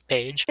letters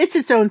page. It's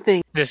its own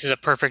thing. This is a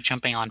perfect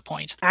jumping on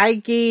point. I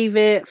gave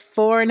it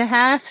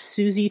 4.5.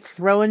 Susie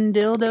throwing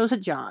dildos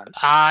at John.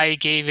 I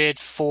gave it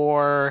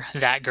 4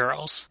 That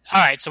Girls.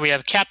 Alright, so we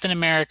have Captain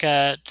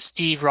America,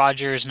 Steve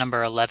Rogers,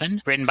 number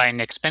 11, written by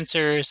Nick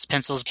Spencer,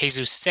 pencils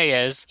Jesus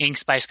Saez,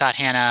 inks by Scott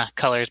Hanna,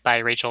 colors by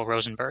Rachel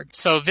Rosenberg.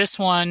 So this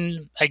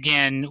one,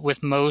 again,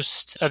 with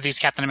most of these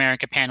Captain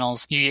America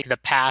panels, you get the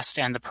past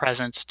and the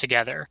present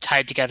together,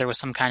 tied together with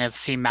some kind of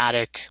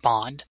thematic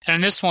bond. And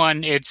in this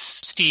one, it's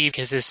Steve,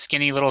 his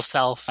skinny little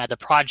self at the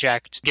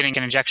project, getting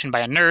an injection by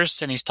a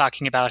nurse, and he's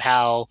talking about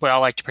how we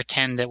all like to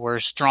pretend that we're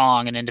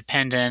strong and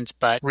independent,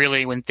 but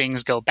really when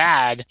things go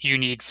bad, you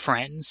need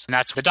friends. And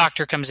that's when the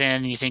doctor comes in,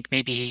 and you think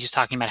maybe he's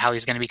talking about how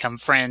he's going to become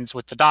friends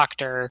with the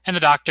doctor. And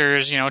the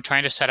doctor's,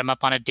 trying to set him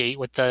up on a date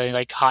with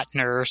the, hot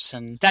nurse,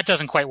 and that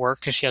doesn't quite work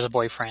because she has a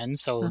boyfriend.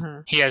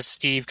 So he has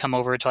Steve come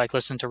over to,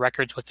 listen to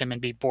records with him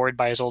and be bored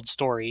by his old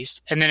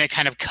stories. And then it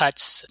kind of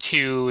cuts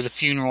to the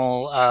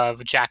funeral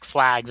of Jack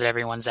Flag that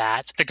everyone's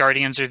at. The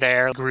Guardians are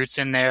there, Groot's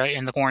in there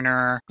in the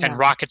corner, and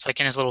Rocket's,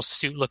 in his little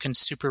suit looking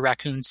super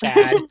raccoon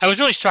sad. I was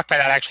really struck by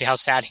that, actually, how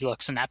sad he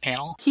looks in that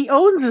panel. He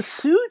owns a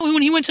suit?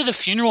 When he went to the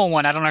funeral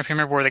one, I don't know if you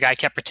remember where the guy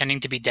kept pretending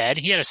to be dead.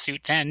 He had a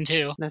suit then,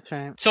 too. That's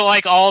right. So,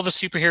 all the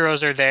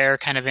superheroes are there,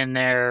 kind of in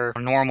their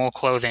normal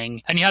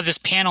clothing. And you have this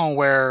panel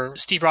where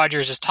Steve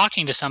Rogers is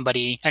talking to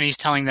somebody, and he's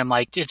telling them,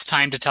 it's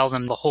time to tell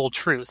them the whole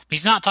truth.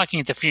 He's not talking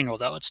at the funeral,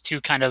 though. It's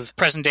two kind of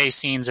present-day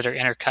scenes that are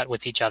intercut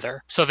with each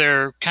other. So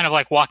they're kind of,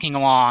 walking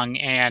along,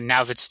 and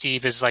now that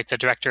Steve is, the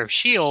director of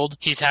S.H.I.E.L.D.,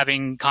 he's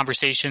having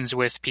conversations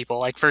with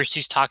people. First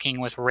he's talking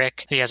with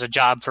Rick. He has a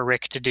job for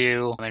Rick to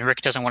do, and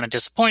Rick doesn't want to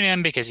disappoint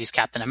him because he's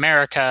Captain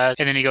America.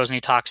 And then he goes and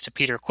he talks to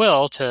Peter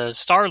Quill, to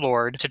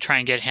Star-Lord, to try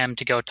and get him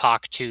to go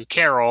talk to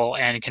Carol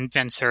and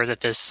convince her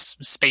that this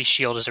space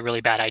shield is a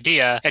really bad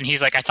idea. And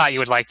he's like, I thought you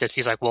would like this.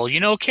 He's like, well,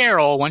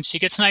 Carol, once she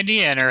gets an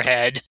idea in her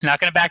head, not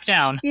going to back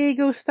down. Here you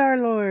go,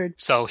 Star-Lord.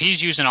 So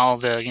he's using all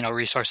the,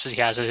 resources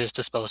he has at his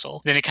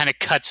disposal. Then it kind of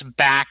cuts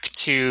back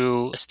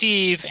to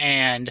Steve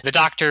and the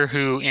doctor,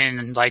 who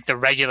in the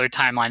regular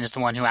timeline is the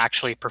one who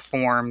actually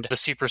performed the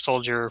super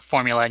soldier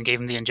formula and gave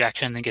him the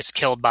injection, and then gets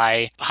killed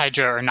by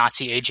Hydra or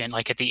Nazi agent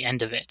at the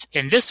end of it.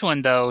 In this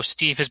one, though,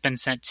 Steve has been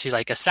sent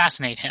to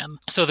assassinate him.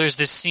 So there's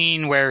this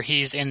scene where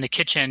he's in the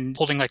kitchen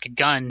holding a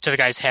gun to the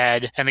guy's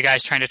head, and the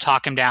guy's trying to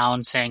talk him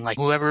down, saying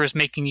whoever is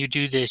making you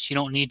do this, you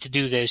don't need to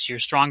do this, you're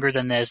stronger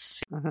than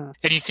this. And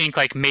you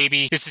think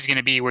maybe this is going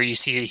to be where you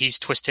see that he's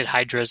twisted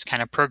Hydra's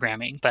kind of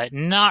programming, but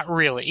not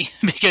really,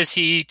 because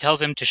he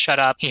tells him to shut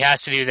up, he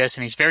has to do this,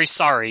 and he's very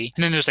sorry.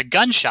 And then there's a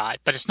gunshot,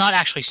 but it's not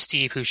actually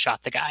Steve who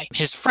shot the guy.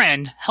 His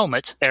friend,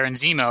 Helmut, Baron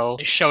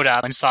Zemo, showed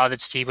up and saw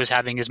that Steve was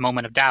having his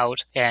moment of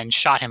doubt and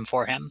shot him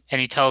for him. And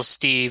he tells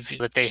Steve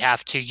that they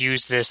have to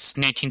use this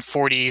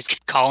 1940s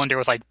colander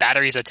with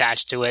batteries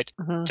attached to it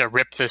to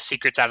rip the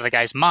secrets out of the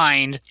guy's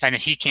mind, and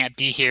that he can't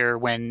be here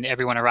when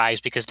everyone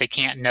arrives because they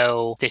can't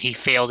know that he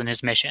failed in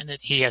his mission, that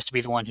he has to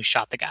be the one who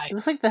shot the guy. It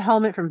looks like the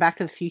helmet from Back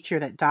to the Future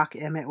that Doc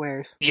Emmett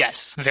wears.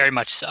 Yes, very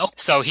much so.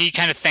 So he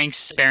kind of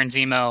thanks Baron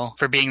Zemo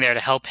for being there to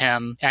help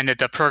him, and that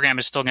the program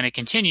is still going to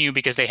continue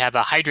because they have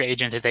a Hydra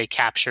agent that they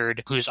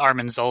captured who's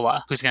Armin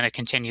Zola, who's going to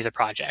continue the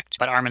project.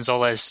 But Armin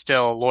Zola is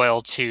still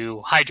loyal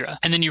to Hydra.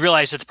 And then you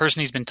realize that the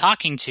person he's been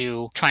talking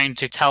to, trying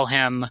to tell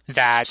him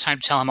that it's time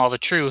to tell him all the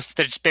truth,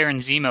 that it's Baron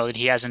Zemo that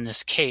he has in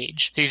this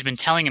cage. That he's been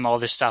telling him all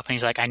this stuff, and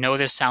he's like, I know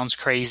this sounds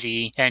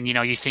crazy, and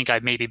you think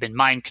I've maybe been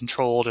mind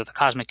controlled, or the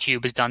Cosmic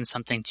Cube has done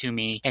something to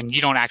me, and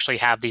you don't actually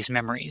have these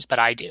memories, but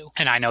I do.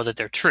 And I know that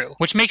they're true.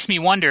 Which makes me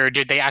wonder,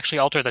 did they actually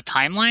alter the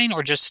timeline,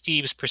 or just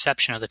Steve's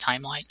perception of the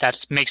timeline?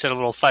 That makes it a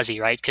little fuzzy,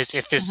 right? Because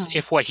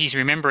if what he's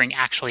remembering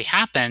actually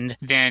happened,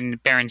 then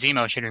Baron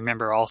Zemo should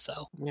remember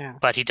also. Yeah.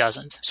 But he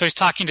doesn't. So he's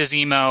talking to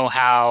Zemo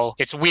how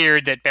it's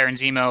weird that Baron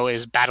Zemo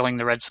is battling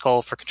the Red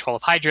Skull for control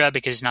of Hydra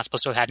because he's not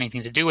supposed to have had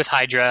anything to do with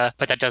Hydra,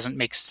 but that doesn't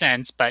make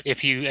sense. But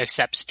if you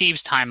accept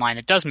Steve's timeline,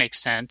 it does make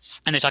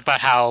sense. And they talk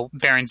about how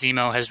Baron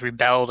Zemo has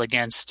rebelled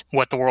against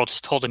what the world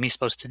has told him he's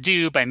supposed to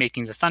do by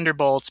making the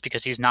Thunderbolts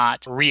because he's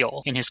not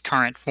real in his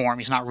current form.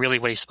 He's not really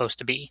what he's supposed supposed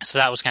to be. So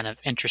that was kind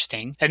of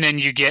interesting. And then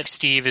you get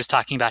Steve is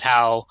talking about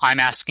how I'm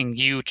asking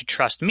you to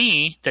trust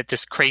me, that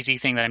this crazy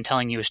thing that I'm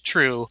telling you is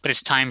true, but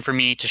it's time for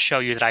me to show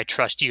you that I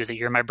trust you, that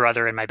you're my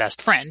brother and my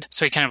best friend.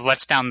 So he kind of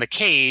lets down the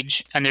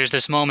cage, and there's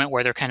this moment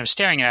where they're kind of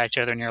staring at each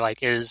other, and you're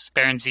like, is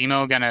Baron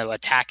Zemo going to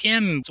attack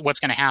him? What's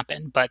going to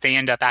happen? But they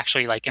end up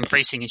actually like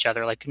embracing each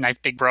other, like a nice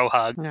big bro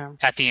hug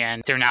at the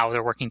end.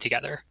 They're working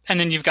together. And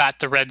then you've got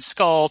the Red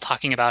Skull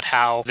talking about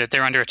how that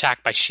they're under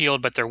attack by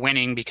S.H.I.E.L.D., but they're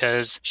winning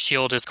because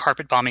S.H.I.E.L.D. is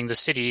carpet bombing the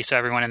city, so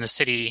everyone in the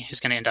city is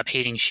going to end up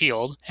hating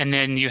S.H.I.E.L.D. And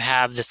then you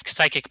have this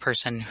psychic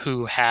person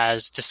who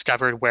has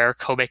discovered where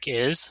Kobik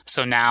is,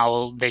 so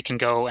now they can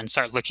go and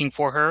start looking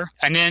for her.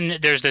 And then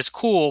there's this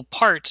cool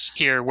part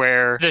here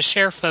where the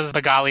sheriff of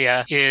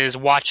Bagalia is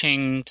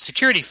watching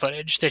security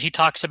footage that he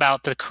talks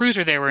about the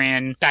cruiser they were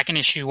in back in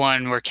issue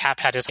 1 where Cap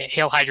had his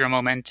Hail Hydra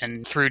moment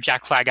and threw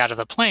Jack Flag out of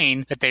the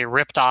plane, that they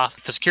ripped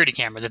off the security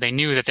camera, that they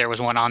knew that there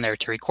was one on there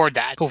to record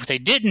that. But what they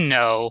didn't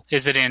know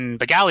is that in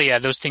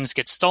Bagalia, those things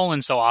get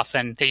stolen so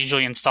often, they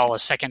usually install a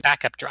second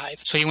backup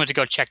drive. So he went to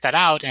go check that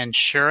out, and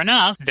sure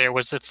enough, there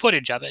was the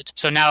footage of it.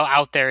 So now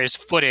out there is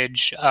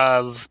footage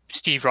of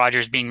Steve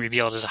Rogers being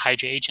revealed as a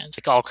Hydra agent.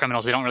 Like all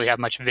criminals, they don't really have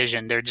much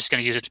vision. They're just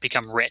going to use it to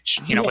become rich,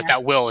 but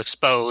that will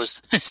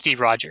expose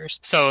Steve Rogers.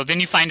 So then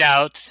you find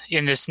out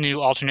in this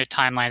new alternate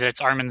timeline that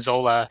it's Armin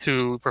Zola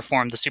who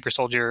performed the super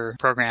soldier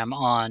program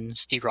on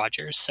Steve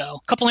Rogers. So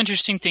a couple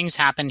interesting things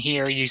happen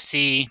here. You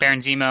see Baron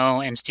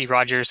Zemo and Steve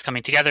Rogers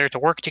coming together to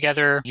work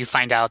together. You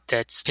find out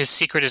that his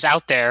secret is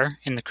out there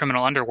in the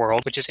criminal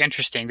underworld, which is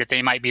interesting, that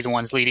they might be the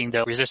ones leading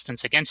the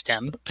resistance against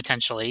him,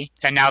 potentially.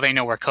 And now they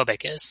know where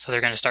Kobik is, so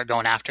they're going to start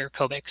going after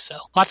Kobik. So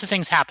lots of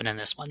things happen in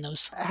this one.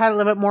 Those had a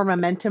little bit more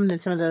momentum than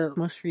some of the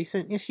most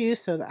recent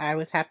issues, so I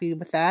was happy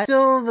with that.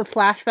 Still, the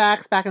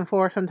flashbacks back and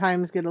forth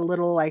sometimes get a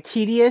little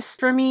tedious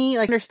for me.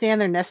 I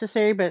understand they're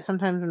necessary, but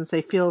sometimes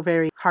they feel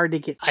very hard to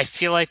get. I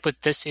feel like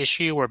with this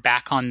issue, we're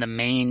back on the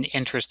main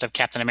interest of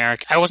Captain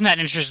America. I wasn't that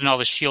interested in all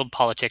the S.H.I.E.L.D.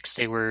 politics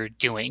they were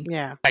doing.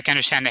 Yeah. I can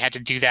understand they had to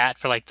do that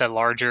for the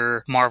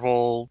larger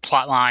Marvel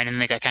plotline,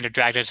 and they got kind of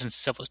dragged us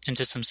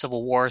into some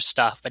Civil War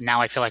stuff, but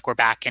now I feel like we're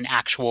back in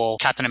actual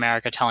Captain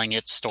America telling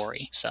its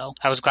story. So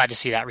I was glad to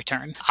see that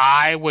return.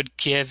 I would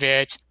give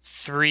it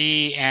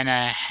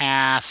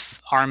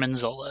 3.5 Armin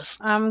Zolas.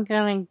 I'm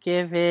gonna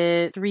give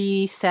it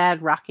 3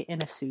 sad rocket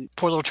in a suit.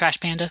 Poor little trash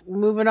panda.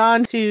 Moving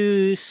on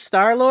to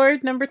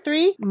Star-Lord number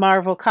 3,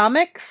 Marvel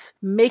Comics.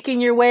 Making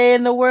your way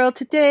in the world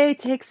today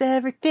takes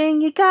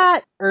everything you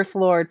got.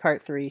 Earth-Lord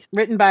Part 3.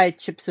 Written by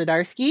Chip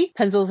Zdarsky.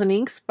 Pencils and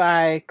inks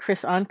by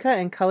Chris Anka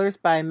and colors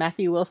by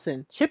Matthew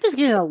Wilson. Chip is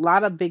getting a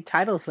lot of big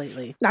titles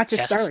lately. Not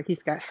just Star-Lord. He's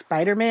got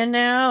Spider-Man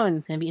now, and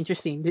it's gonna be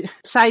interesting.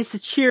 Besides the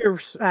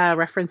Cheers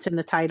reference in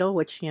the title,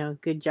 which,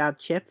 good job,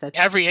 Chip.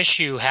 Every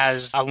issue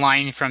has a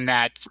line from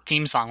that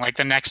theme song. Like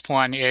the next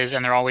one is,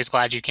 and they're always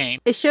glad you came.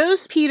 It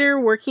shows Peter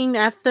working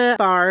at the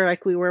bar,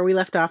 where we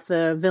left off,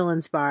 the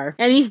villain's bar.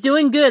 And he's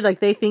doing good.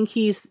 They think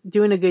he's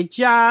doing a good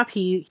job.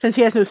 Since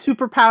he has no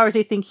superpowers,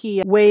 they think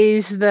he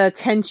weighs the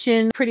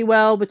tension pretty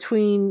well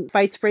between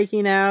fights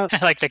breaking out.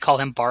 They call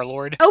him Bar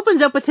Lord.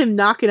 Opens up with him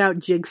knocking out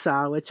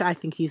Jigsaw, which I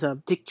think he's a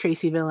Dick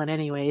Tracy villain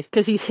anyways,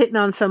 because he's hitting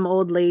on some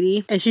old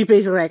lady, and she's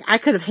basically like, I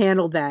could have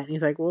handled that. And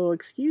he's like, well,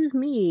 excuse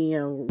me.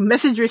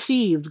 Message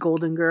received,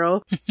 Golden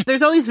Girl.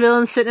 There's all these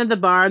villains sitting at the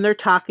bar, and they're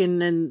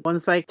talking, and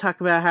one's talking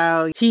about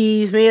how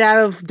he's made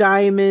out of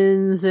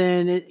diamonds,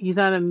 and he's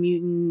not a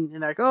mutant,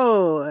 and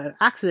an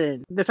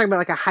accident. They're talking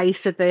about a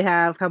heist that they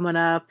have coming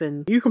up,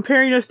 and you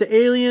comparing us to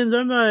aliens?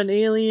 I'm not an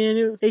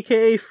alien,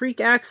 aka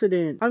freak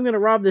accident. I'm gonna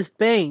rob this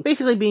bank.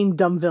 Basically being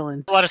dumb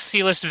villain. A lot of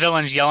C-list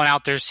villains yelling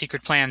out their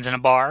secret plans in a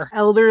bar.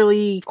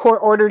 Elderly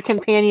court-ordered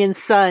companion's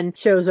son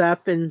shows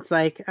up, and it's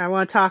like, I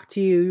want to talk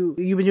to you.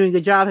 You've been doing a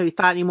good job. Have you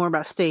thought any more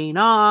about staying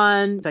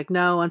on? It's like,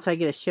 no, once I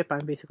get a ship,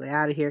 I'm basically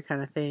out of here,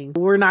 kind of thing.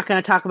 We're not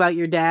going to talk about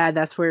your dad.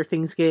 That's where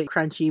things get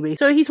crunchy.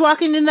 So he's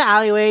walking in the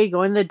alleyway,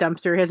 going to the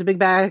dumpster. He has a big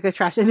bag of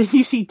trash, and then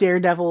you see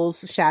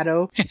Daredevil's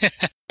shadow.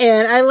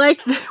 And I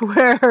like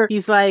where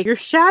he's like, your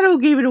shadow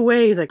gave it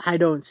away. He's like, I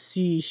don't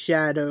see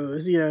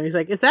shadows. He's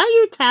like, is that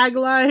your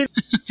tagline?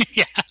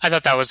 Yeah, I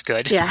thought that was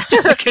good. Yeah.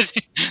 Because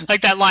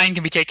that line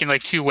can be taken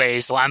two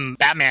ways. Well, I'm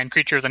Batman,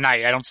 creature of the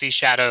night. I don't see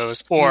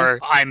shadows. Or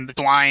I'm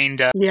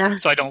blind.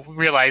 So I don't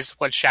realize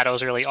what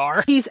shadows really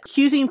are. He's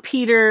accusing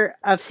Peter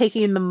of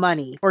taking the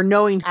money, or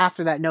knowing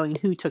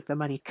who took the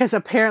money. Because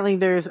apparently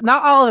there's,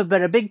 not all of it,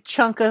 but a big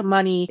chunk of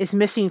money is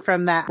missing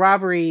from that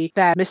robbery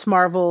that Miss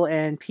Marvel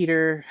and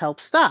Peter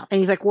helped stop. And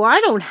he's like, well, I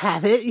don't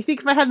have it. You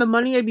think if I had the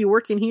money, I'd be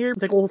working here?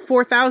 It's like, well,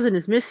 4,000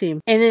 is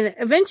missing. And then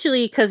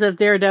eventually, because of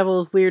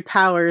Daredevil's weird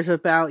powers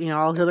about,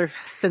 all his other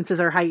senses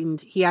are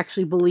heightened, he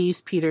actually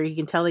believes Peter. He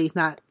can tell that he's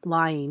not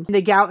lying.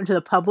 They go out into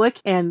the public,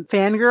 and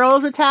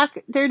fangirls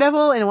attack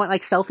Daredevil and want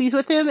selfies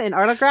with him and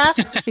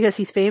autographs because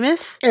he's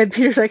famous. And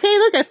Peter's like, hey,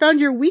 look, I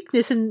found your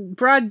weakness in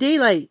broad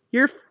daylight.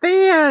 You're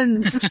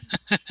fans.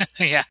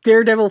 Yeah.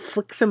 Daredevil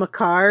flicks him a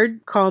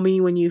card. Call me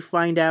when you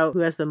find out who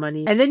has the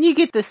money. And then you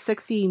get the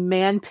sexy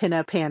man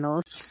pinup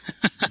panels.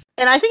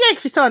 And I think I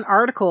actually saw an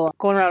article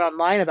going around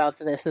online about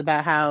this,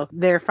 about how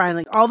they're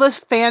finally, all the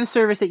fan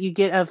service that you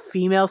get of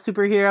female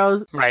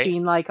superheroes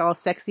being like all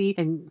sexy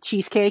and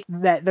cheesecake,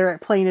 that they're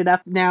playing it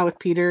up now with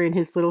Peter in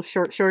his little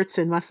short shorts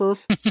and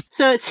muscles.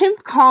 So it's him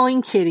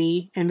calling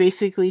Kitty and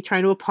basically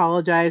trying to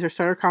apologize or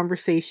start a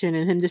conversation,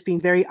 and him just being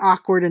very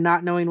awkward and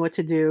not knowing what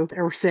to do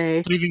or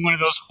say. Leaving one of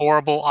those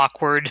horrible,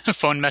 awkward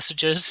phone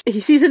messages. He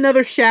sees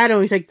another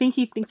shadow. He's like,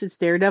 he thinks it's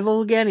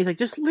Daredevil again. He's like,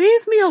 just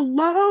leave me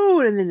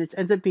alone. And then it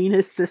ends up being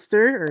his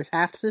sister, or his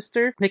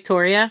half-sister,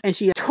 Victoria. And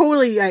she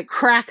totally like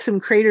cracks him,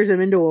 craters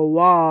him into a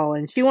wall.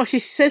 And she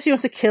says she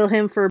wants to kill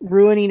him for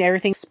ruining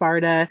everything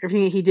Sparta,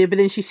 everything that he did. But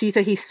then she sees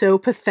that he's so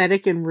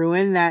pathetic and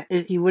ruined that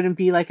he wouldn't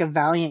be like a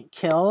valiant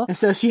kill. And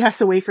so she has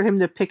to wait for him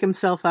to pick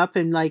himself up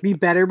and like be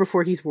better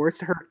before he's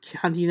worth her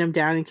hunting him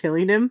down and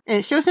killing him. And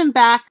it shows him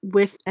back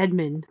with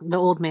Edmund, the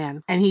old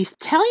man. And he's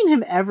telling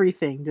him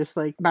everything, just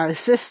like about his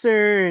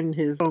sister and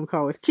his phone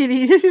call with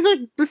Kitty. He's like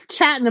just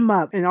chatting him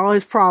up and all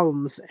his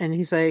problems. And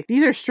he's like,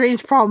 these are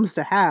strange problems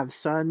to have,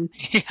 son.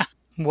 Yeah.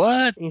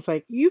 What? And he's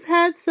like, you've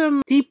had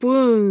some deep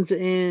wounds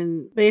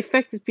and they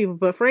affected people,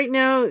 but for right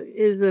now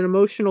is an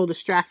emotional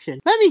distraction.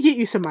 Let me get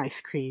you some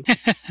ice cream.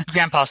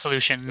 Grandpa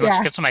solution.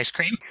 Let's get some ice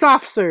cream.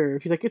 Soft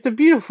serve. He's like, it's a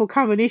beautiful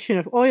combination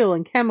of oil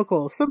and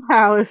chemicals.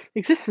 Somehow it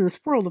exists in this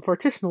world of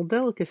artisanal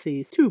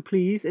delicacies. Two,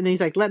 please. And then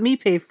he's like, let me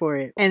pay for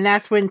it. And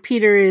that's when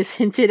Peter is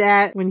hinted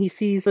at when he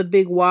sees the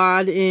big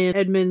wad in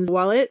Edmund's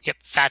wallet. Yep,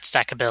 fat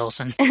stack of bills.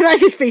 And like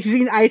his face, he's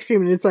eating ice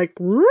cream and it's like,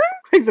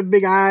 like the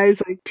big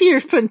eyes. Like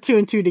Peter's putting two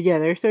and two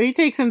together. So he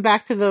takes him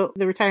back to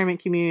the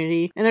retirement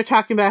community, and they're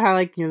talking about how,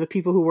 like, you know, the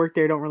people who work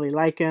there don't really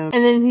like him. And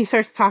then he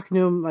starts talking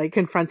to him, like,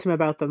 confronts him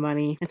about the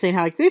money and saying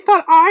how, like, they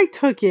thought I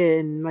took it.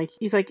 And, like,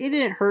 he's like, it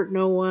didn't hurt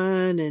no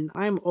one, and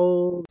I'm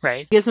old.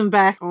 Right. He gives him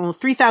back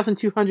almost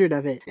 3,200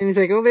 of it. And he's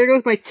like, oh, there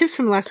goes my tips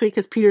from last week,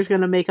 because Peter's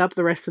going to make up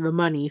the rest of the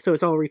money, so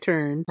it's all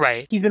returned.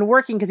 Right. He's been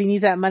working because he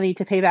needs that money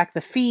to pay back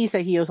the fees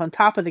that he owes on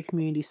top of the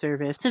community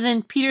service. So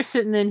then Peter's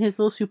sitting in his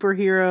little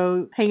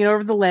superhero, hanging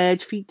over the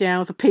ledge, feet down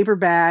with a paper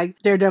bag.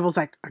 Daredevil's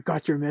like, I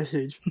got your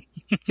message.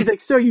 He's like,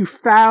 so you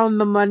found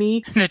the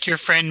money that your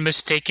friend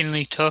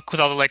mistakenly took,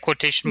 with all the like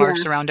quotation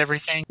marks around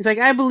everything. He's like,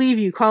 I believe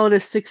you, call it a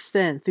sixth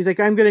sense. He's like,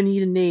 I'm gonna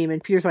need a name.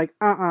 And Peter's like,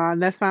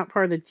 and that's not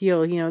part of the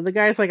deal. You know, the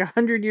guy's like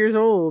 100 years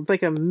old. It's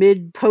like a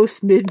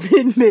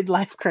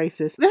midlife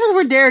crisis. This is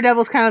where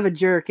Daredevil's kind of a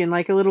jerk and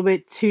like a little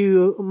bit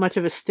too much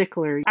of a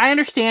stickler. I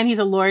understand he's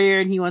a lawyer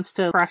and he wants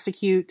to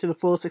prosecute to the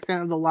fullest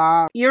extent of the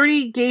law. You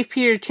already gave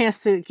Peter a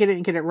chance to get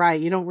it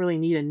right. You don't really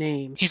need a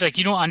name. He's like,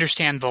 you don't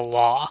understand the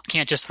law. You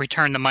can't just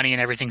return the money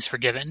and everything's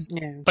forgiven.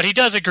 Yeah. But he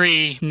does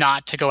agree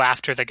not to go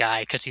after the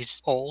guy because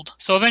he's old.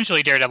 So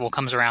eventually Daredevil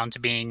comes around to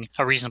being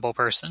a reasonable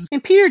person.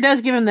 And Peter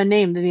does give him the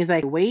name. Then he's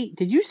like, wait,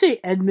 did you say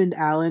Edmund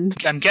Allen?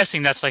 I'm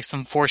guessing that's like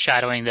some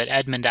foreshadowing that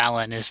Edmund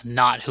Allen is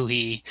not who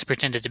he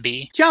pretended to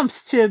be.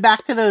 Jumps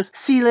back to those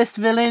C-list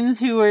villains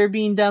who are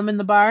being dumb in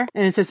the bar.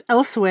 And it says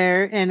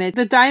elsewhere. And it's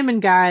the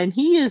Diamond guy. And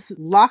he is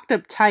locked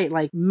up tight,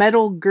 like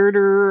metal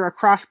girder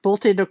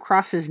bolted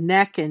across his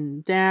neck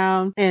and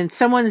down. And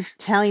someone's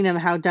telling him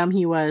how dumb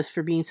he was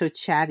for being so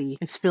chatty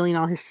and spilling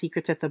all his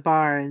secrets at the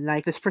bar. And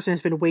like, this person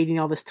has been waiting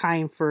all this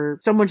time for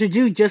someone to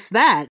do just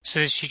that. So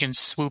that she can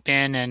swoop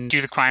in and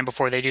do the crime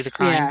before they do the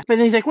crime. Yeah. But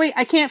then he's like, wait,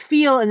 I can't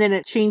feel. And then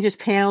it changes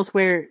panels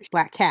where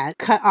Black Cat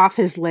cut off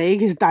his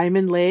leg, his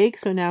diamond leg.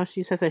 So now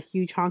she has a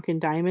huge honking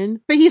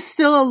diamond. But he's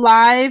still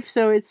alive.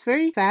 So it's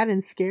very sad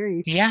and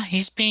scary. Yeah,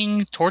 he's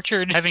being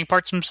tortured, having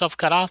parts of himself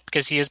cut off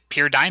because he is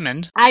pure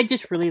diamond. I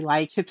just really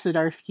like Chip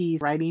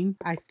Zdarsky's writing.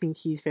 I think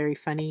he's very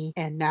funny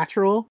and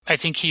natural. I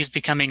think he's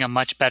becoming a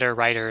much better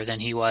writer than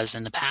he was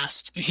in the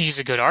past. He's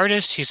a good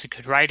artist. He's a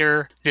good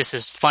writer. This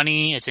is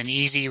funny. It's an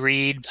easy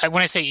read.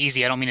 When I say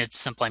easy, I don't mean it's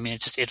simple. I mean,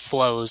 it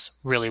flows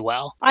really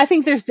well. I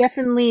think there's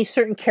definitely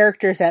certain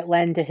characters that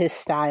lend to his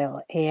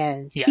style,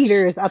 and yes.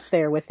 Peter is up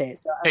there with it.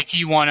 So. Like,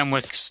 you want him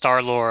with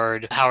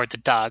Star-Lord, Howard the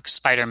Duck,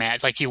 Spider-Man.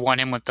 Like, you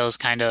want him with those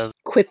kind of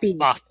quippy,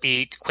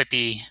 offbeat,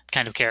 quippy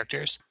kind of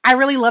characters. I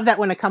really love that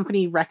when a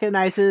company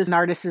recognizes an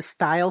artist's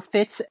style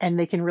fits and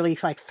they can really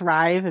like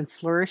thrive and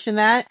flourish in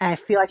that. And I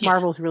feel like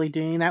Marvel's really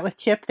doing that with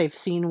Chip. They've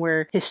seen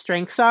where his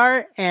strengths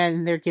are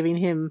and they're giving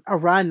him a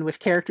run with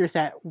characters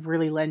that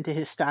really lend to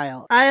his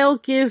style. I'll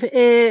give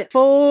it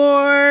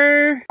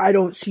 4. I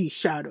don't see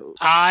shadows.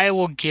 I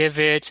will give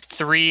it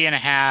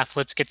 3.5.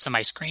 Let's get some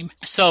ice cream.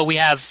 So we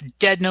have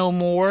Dead No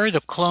More,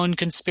 The Clone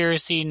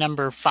Conspiracy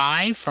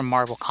 #5 from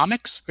Marvel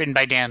Comics, written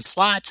by Dan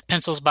Slott,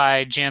 pencils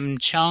by Jim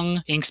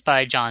Chung, inks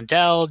by John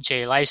Dell,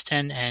 Jay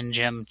Leiston, and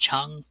Jim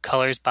Chung.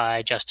 Colors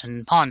by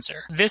Justin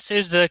Ponzer. This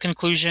is the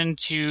conclusion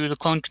to the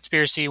Clone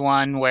Conspiracy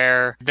one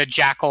where the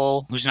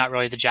Jackal, who's not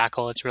really the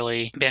Jackal, it's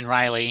really Ben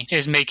Reilly,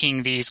 is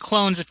making these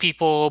clones of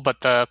people,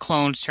 but the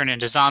clones turn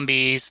into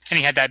zombies. And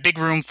he had that big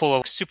room full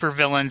of super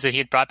villains that he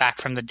had brought back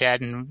from the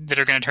dead and that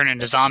are going to turn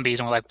into zombies.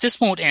 And we're like, this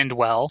won't end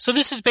well. So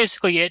this is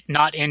basically it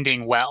not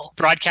ending well.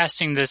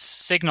 Broadcasting this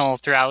signal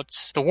throughout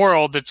the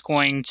world that's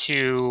going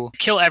to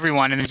kill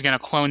everyone and he's going to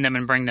clone them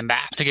and bring them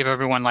back to give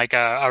everyone like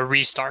a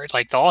restart.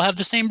 Like, they'll all have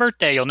the same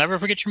birthday. You'll never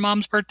forget your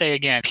mom's birthday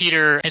again.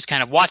 Peter is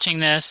kind of watching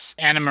this.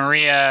 Anna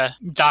Maria,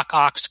 Doc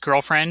Ock's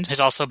girlfriend, has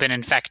also been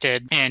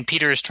infected, and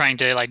Peter is trying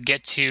to like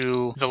get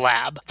to the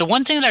lab. The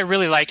one thing that I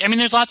really liked, I mean,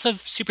 there's lots of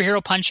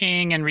superhero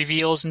punching and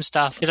reveals and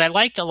stuff, is I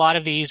liked a lot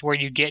of these where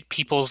you get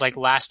people's like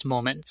last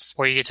moments,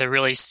 where you get to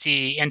really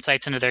see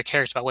insights into their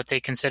characters about what they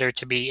consider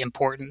to be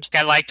important.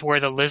 I liked where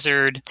the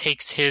Lizard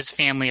takes his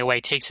family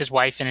away, takes his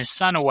wife and his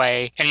son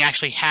away, and he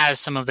actually has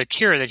some of the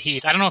cure that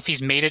I don't know if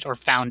he's made it or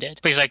found it,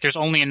 but he's like, there's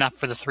only enough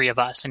for the three of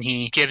us, and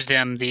he gives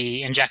them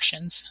the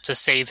injections to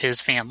save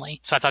his family.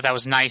 So I thought that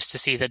was nice to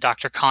see that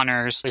Dr.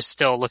 Connors is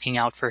still looking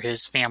out for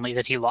his family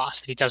that he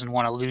lost, that he doesn't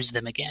want to lose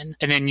them again.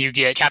 And then you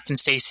get Captain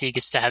Stacy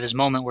gets to have his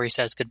moment where he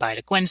says goodbye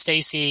to Gwen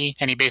Stacy,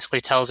 and he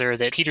basically tells her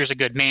that Peter's a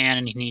good man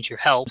and he needs your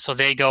help. So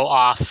they go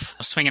off,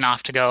 swinging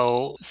off to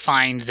go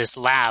find this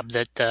lab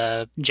that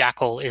the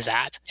Jackal is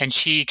at. And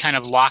she kind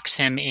of locks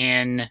him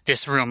in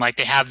this room. Like,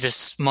 they have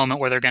this moment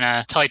where they're going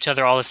to tell each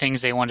other all the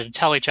things they wanted to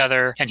tell each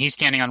other, and he's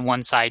standing on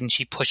one side and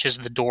she pushes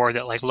the door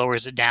that like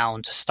lowers it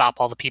down to stop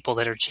all the people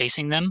that are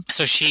chasing them.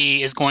 So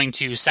she is going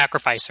to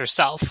sacrifice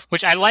herself,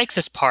 which I like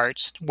this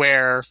part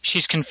where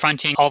she's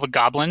confronting all the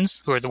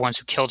goblins who are the ones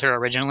who killed her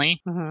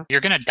originally.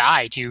 You're going to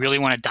die. Do you really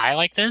want to die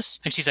like this?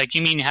 And she's like,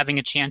 you mean having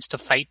a chance to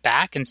fight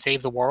back and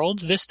save the world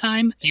this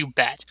time? You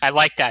bet. I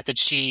like that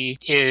she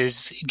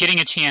is getting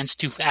a chance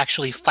to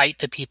actually fight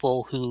the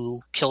people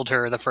who killed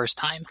her the first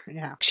time.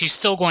 Yeah. She's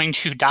still going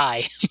to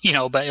die,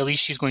 but at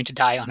least she's going to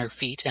die on her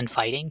feet and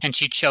fighting. And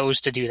she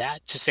chose to do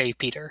that to save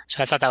Peter.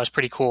 So I thought that was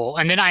pretty cool.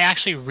 And then I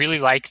actually really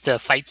liked the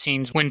fight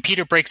scenes. When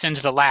Peter breaks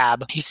into the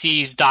lab, he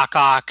sees Doc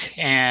Ock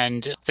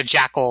and the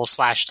Jackal /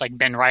 like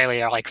Ben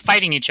Reilly are like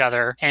fighting each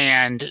other.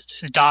 And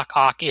Doc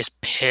Ock is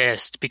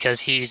pissed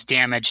because he's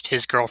damaged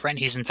his girlfriend.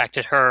 He's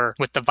infected her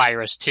with the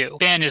virus too.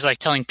 Ben is like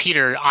telling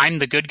Peter, I'm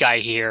the good guy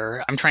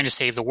here. I'm trying to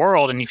save the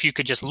world. And if you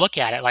could just look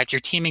at it, like, you're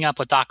teaming up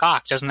with Doc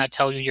Ock, doesn't that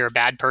tell you you're a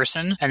bad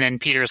person? And then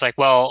Peter's like,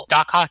 well,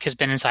 Doc Ock has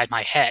been inside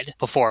my head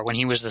before when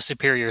he was the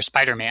superior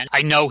Spider-Man.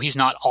 I know he's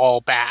not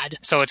all bad.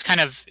 So it's kind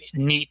of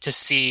neat to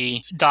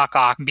see Doc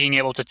Ock being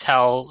able to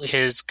tell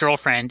his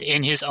girlfriend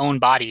in his own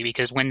body,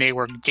 because when they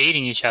were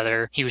dating each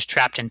other, he was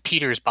trapped in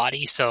Peter's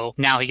body. So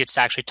now he gets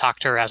to actually talk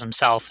to her as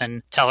himself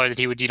and tell her that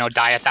he would,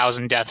 die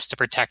 1,000 deaths to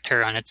protect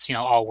her, and it's,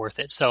 all worth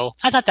it. So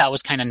I thought that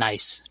was kind of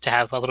nice to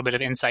have a little bit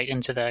of insight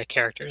into the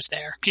characters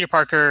there. Peter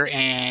Parker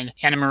and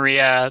Anna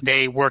Maria,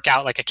 they work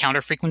out like a counter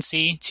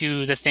frequency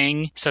to the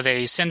thing. So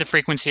they send the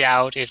frequency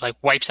out. It like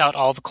wipes out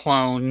all the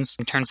clones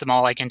and turns them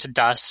all like into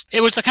dust.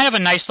 It was a kind of a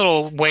nice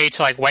little way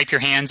to like wipe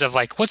your hands of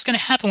like, what's going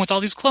to happen with all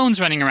these clones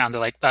running around?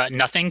 They're like,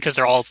 nothing, because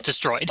they're all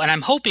destroyed. And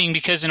I'm hoping,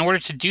 because in order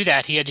to do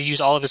that, he had to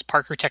use all of his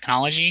Parker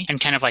technology and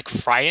kind of like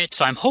fry it.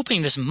 So I'm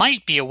hoping this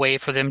might be a way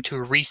for them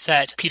to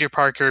reset Peter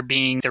Parker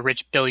being the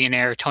rich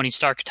billionaire Tony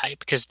Stark type,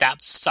 because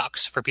that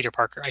sucks for Peter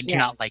Parker. I do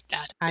not like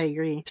that. I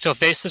agree. So if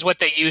this is what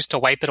they use to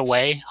wipe it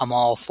away, I'm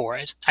all for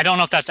it. I don't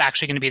know if that's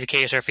actually going to be the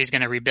case or if he's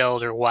going to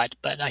rebuild or what,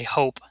 but I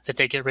hope that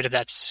they get rid of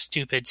that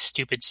stupid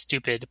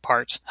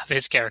part of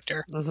his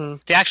character.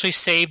 They actually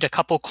saved a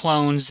couple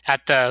clones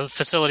at the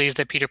facilities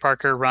that Peter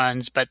Parker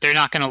runs, but they're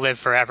not going to live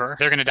forever.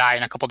 They're going to die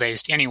in a couple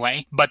days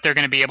anyway, but they're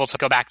going to be able to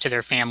go back to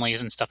their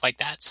families and stuff like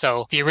that.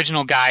 So the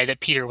original guy that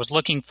Peter was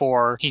looking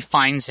for, he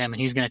finds him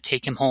and he's going to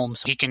take him home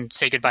so he can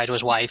say goodbye to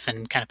his wife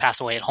and kind of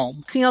pass away at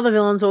home. Seeing all the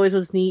villains always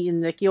was neat,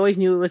 and like you always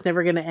knew it was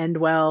never going to end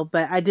well,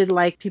 but I did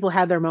like people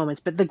had their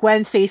moments. But the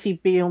Gwen Stacy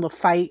being able to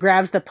fight,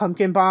 grabs the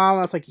pumpkin bomb,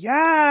 I was like,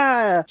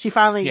 yeah! She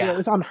finally, it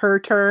was on her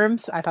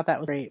terms. I thought that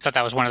was great. I thought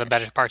that was one of the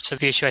better parts of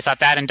the issue. I thought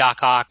that and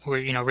Doc Ock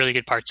were, really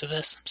good parts of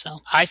this. So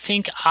I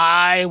think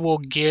I will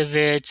give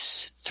it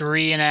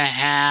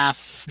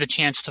 3.5, the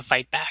chance to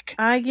fight back.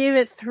 I gave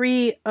it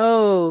 3.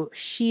 Oh,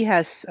 she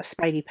has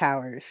Spidey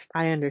powers.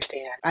 I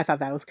understand. I thought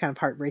that was kind of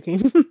heartbreaking.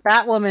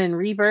 Batwoman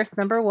Rebirth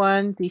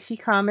 #1, DC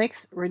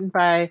Comics, written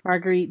by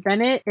Marguerite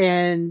Bennett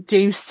and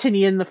James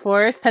Tynion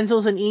IV.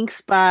 Pencils and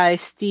inks by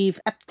Steve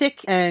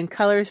Eptick and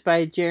colors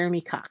by Jeremy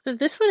Cox. So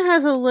this one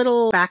has a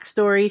little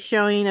backstory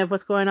showing of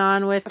what's going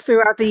on with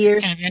throughout the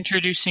years. Kind of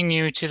introducing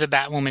you to the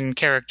Batwoman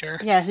character.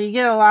 Yeah, so you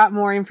get a lot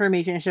more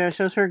information. It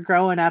shows her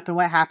growing up and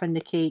what happened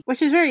to Kate,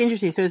 which is very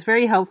interesting. So it's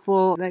very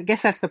helpful. I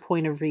guess that's the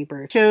point of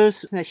Rebirth. It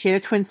shows that she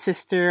had a twin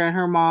sister and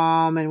her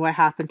mom and what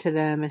happened to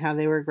them and how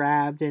they were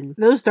grabbed. And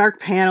those dark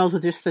panels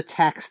with just the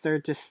text are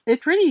just,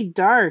 it's pretty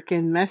dark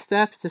and messed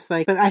up. Just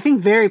like, but I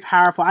think very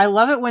powerful. I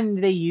love it when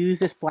they use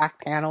this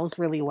black panels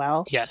really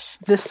well. Yes.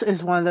 This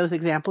is one of those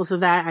examples of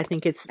that. I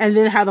think it's, and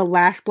then how the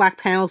last black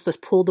panels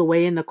just pulled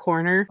away in the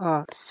corner.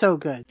 Oh, so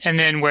good. And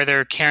then where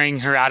they're carrying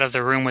her out of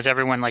the room with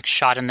everyone like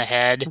shot in the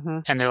head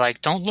and they're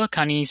like, don't look,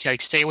 honey,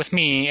 like stay with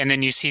me. And then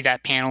when you see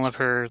that panel of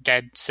her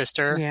dead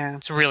sister, Yeah.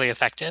 it's really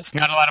effective.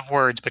 Not a lot of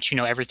words, but you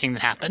know everything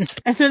that happened.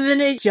 And so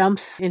then it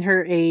jumps in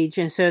her age,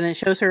 and so then it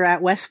shows her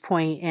at West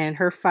Point and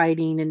her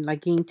fighting and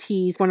like getting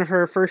teased. One of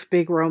her first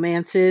big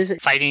romances.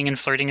 Fighting and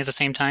flirting at the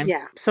same time.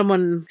 Yeah.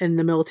 Someone in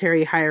the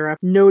military higher up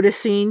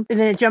noticing. And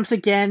then it jumps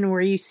again where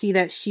you see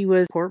that she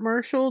was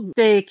court-martialed.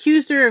 They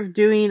accused her of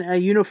doing a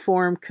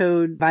uniform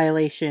code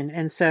violation,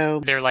 and so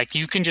they're like,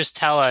 you can just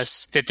tell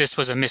us that this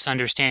was a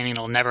misunderstanding.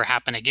 It'll never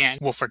happen again.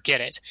 We'll forget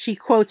it. she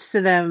quotes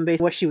to them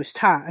based on what she was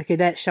taught. A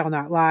cadet shall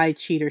not lie,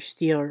 cheat, or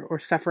steal, or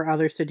suffer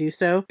others to do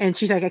so. And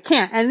she's like, I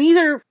can't. And these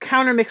are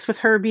countermixed with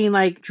her being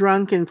like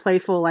drunk and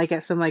playful, like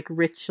at some like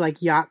rich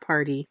like yacht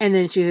party. And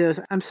then she goes,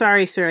 I'm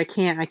sorry, sir, I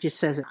can't. I just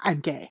says I'm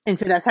gay. And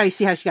so that's how you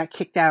see how she got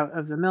kicked out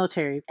of the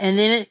military. And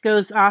then it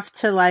goes off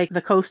to like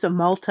the coast of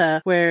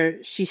Malta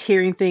where she's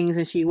hearing things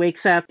and she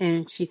wakes up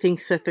and she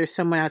thinks that there's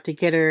someone out to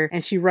get her.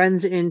 And she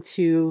runs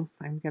into,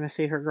 I'm going to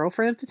say her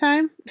girlfriend at the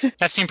time.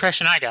 That's the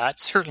impression I got,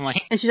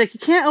 certainly. And she's like, you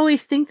can't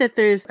always think that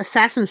there's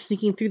assassins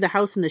sneaking through the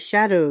house in the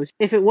shadows.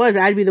 If it was,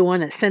 I'd be the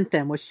one that sent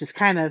them, which is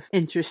kind of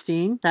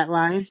interesting, that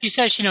line. She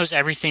says she knows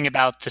everything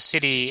about the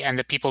city and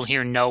the people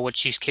here know what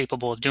she's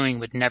capable of doing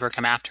would never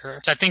come after her.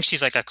 So I think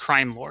she's like a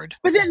crime lord.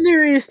 But then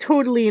there is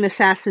totally an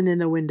assassin in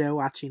the window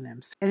watching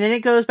them. And then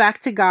it goes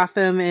back to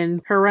Gotham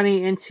and her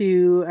running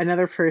into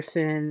another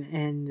person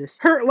and this,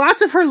 her,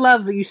 lots of her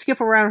love, you skip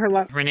around her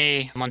love.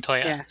 Renee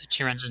Montoya Yeah. that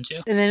she runs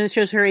into. And then it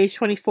shows her age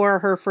 24,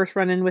 her first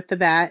run-in with the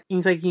Bat. And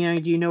he's like, you know,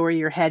 do you know where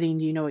you're heading?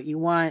 Do you know what you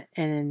want?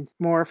 And then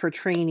more of her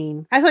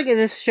training. I feel like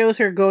this shows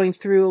her going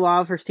through a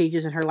lot of her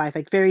stages in her life,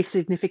 like very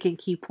significant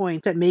key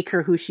points that make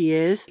her who she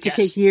is. It Yes.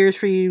 takes years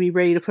for you to be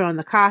ready to put on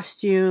the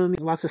costume,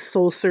 lots of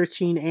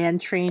soul-searching and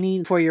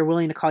training before you're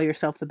willing to call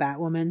yourself the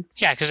Batwoman.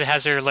 Yeah, because it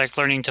has her like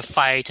learning to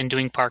fight and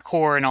doing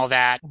parkour and all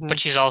that, but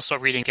she's also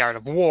reading the art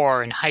of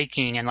war and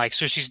hiking and like,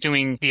 so she's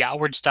doing the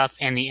outward stuff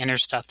and the inner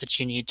stuff that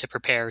you need to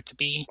prepare to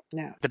be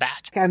No. the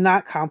Bat. I'm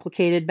not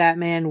complicated,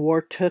 Batman.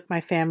 War took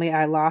my family.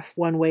 I lost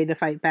one way to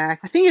fight back.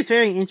 I think it's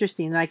very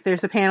interesting. Like,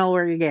 there's a panel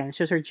where, again, it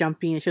shows her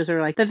jumping. It shows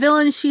her, like, the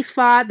villains she's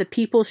fought, the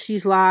people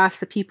she's lost,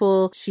 the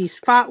people she's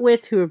fought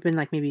with who have been,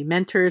 like, maybe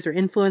mentors or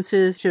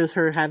influences. Shows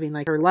her having,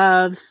 like, her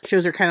loves.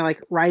 Shows her kind of,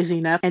 like,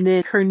 rising up. And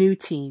then her new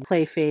team,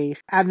 Clayface.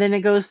 And then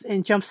it goes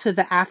and jumps to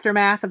the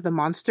aftermath of the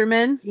Monster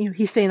Men. You know,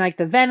 he's saying, like,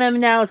 the Venom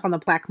now is on the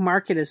black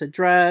market as a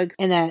drug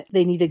and that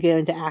they need to go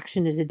into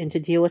action to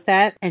deal with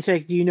that. And she's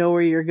like, do you know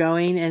where you're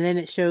going? And then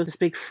it shows this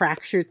big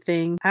fractured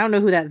thing. I don't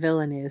know who that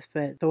villain is,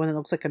 but the one that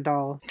looks like a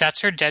doll.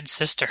 That's her dead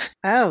sister.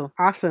 Oh,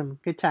 awesome.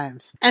 Good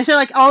times. And so,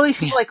 like, all these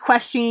people, like,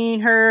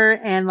 questioning her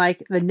and,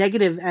 like, the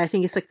negative, I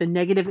think it's, like, the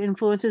negative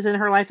influences in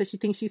her life that she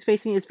thinks she's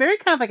facing. It's very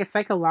kind of like a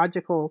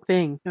psychological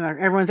thing. You know, like,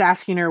 everyone's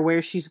asking her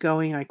where she's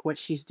going, like, what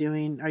she's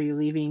doing. Are you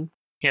leaving?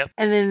 Yep.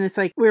 And then it's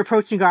like, we're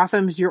approaching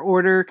Gotham's your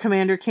order,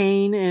 Commander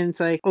Kane, and it's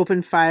like,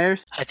 open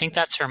fires. I think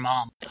that's her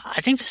mom.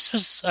 I think this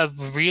was a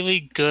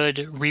really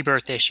good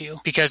rebirth issue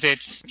because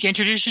it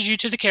introduces you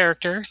to the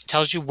character,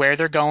 tells you where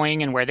they're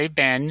going and where they've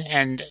been.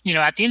 And, you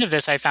know, at the end of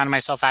this, I found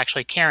myself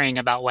actually caring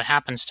about what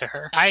happens to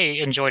her. I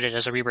enjoyed it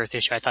as a rebirth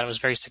issue. I thought it was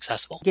very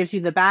successful. Gives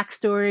you the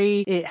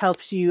backstory. It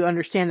helps you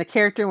understand the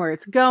character and where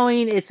it's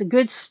going. It's a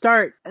good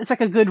start. It's like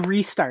a good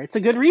restart. It's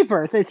a good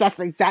rebirth.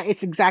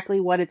 It's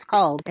exactly what it's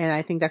called. And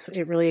I think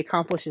it really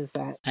accomplishes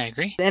that. I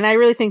agree. And I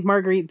really think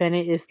Marguerite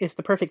Bennett is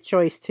the perfect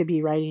choice to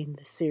be writing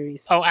this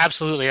series. Oh,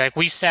 absolutely. Like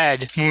we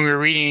said when we were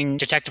reading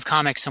Detective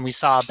Comics and we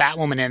saw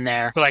Batwoman in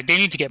there, we're like, they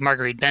need to get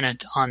Marguerite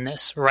Bennett on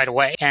this right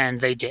away. And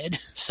they did.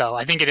 So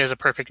I think it is a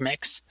perfect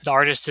mix. The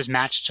artist is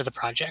matched to the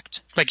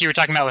project. Like you were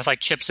talking about with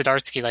like Chip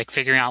Zdarsky, like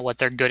figuring out what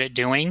they're good at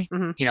doing.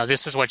 Mm-hmm. You know,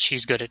 this is what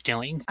she's good at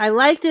doing. I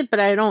liked it, but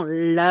I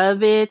don't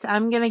love it.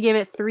 I'm going to give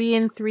it 3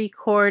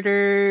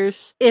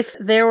 3/4. If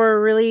there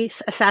were really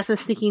assassins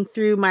sneaking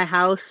through my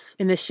house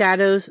in the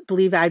shadows,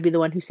 believe I'd be the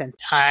one who sent them.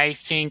 I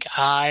think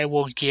I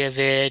will give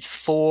it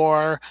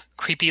 4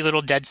 creepy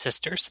little dead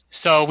sisters.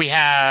 So we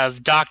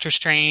have Doctor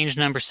Strange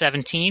number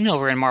 17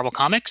 over in Marvel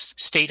Comics,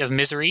 State of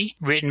Misery,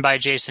 written by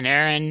Jason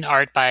Aaron,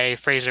 art by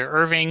Fraser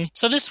Irving.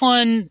 So this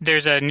one,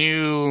 there's a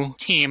new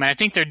team, and I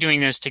think they're doing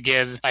this to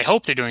give, I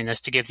hope they're doing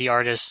this to give the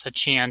artists a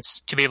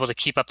chance to be able to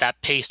keep up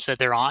that pace that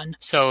they're on.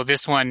 So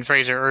this one,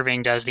 Fraser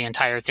Irving does the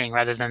entire thing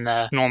rather than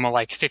the normal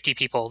like 50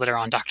 people that are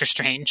on Doctor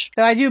Strange.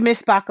 So I do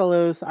miss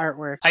Bacalo's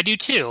artwork. I do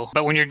too,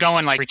 but when you're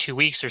going like every 2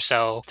 weeks or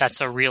so,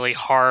 that's a really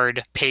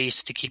hard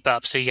pace to keep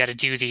up. So you got to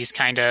do these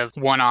kind of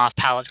one-off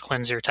palate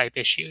cleanser type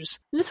issues.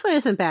 This one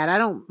isn't bad. I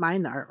don't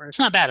mind the artwork. It's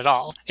not bad at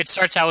all. It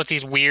starts out with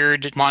these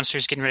weird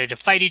monsters getting ready to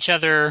fight each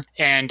other,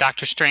 and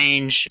Doctor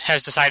Strange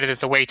has decided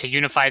that the way to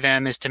unify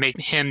them is to make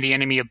him the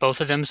enemy of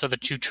both of them, so the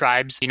two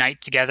tribes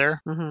unite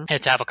together and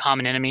to have a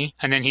common enemy.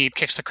 And then he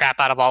kicks the crap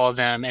out of all of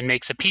them and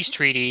makes a peace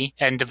treaty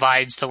and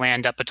divides the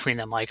land up between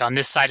them. Like on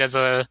this side of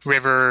the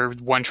river,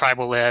 one tribe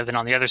will live, and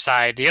on the other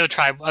side, the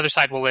other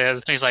side will live.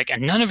 And he's like,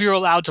 and none of you are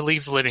allowed to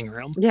leave the living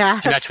room.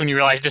 Yeah. And that's when you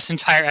realize this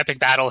entire epic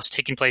battle is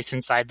taking place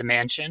inside the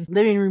mansion.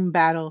 Living room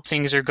battle.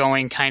 Things are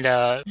going kind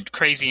of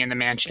crazy in the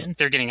mansion.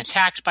 They're getting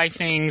attacked by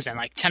things, and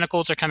like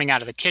tentacles are coming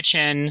out of the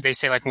kitchen. They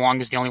say like Wong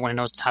is the only one who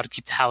knows how to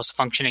keep the house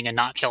functioning and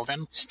not kill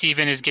them.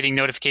 Steven is getting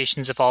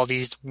notifications of all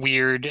these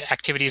weird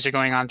activities are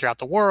going on throughout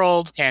the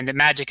world, and that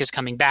magic is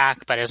coming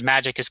back. But as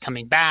magic is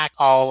coming back,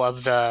 all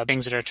of the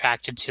things that are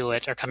attracted to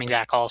it are coming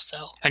back also.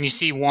 And you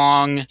see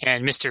Wong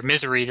and Mr.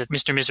 Misery, that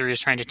Mr. Misery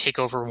is trying to take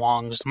over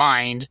Wong's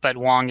mind, but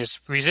Wong is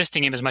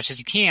resisting him as much as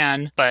he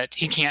can, but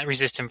he can't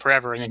resist him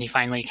forever, and then he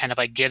finally kind of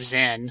like gives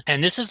in.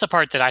 And this is the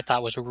part that I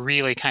thought was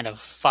really kind of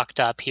fucked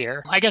up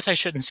here. I guess I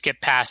shouldn't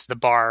skip past the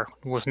bar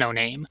with no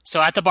name.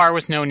 So at the bar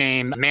with no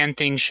name,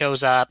 Man-Thing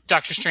shows up.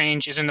 Doctor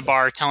Strange is in the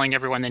bar telling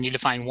everyone they need to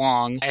find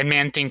Wong, and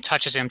Man-Thing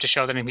touches him to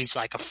show that he's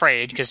like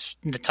afraid, because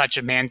the touch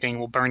of Man-Thing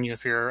will burn you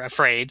if you're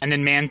afraid. And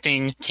then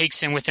Man-Thing takes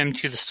him with him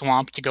to the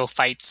swamp to go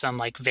fight some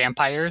like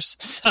vampires,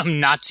 some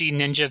Nazi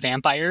ninja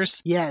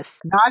vampires. Yes,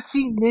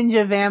 Nazi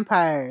ninja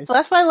vampires. So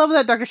that's why I love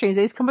that Doctor Strange.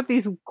 They just come up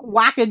with these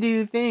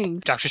wackadoo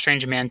things. Doctor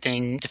Strange and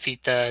Man-Thing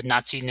defeat the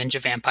Nazi ninja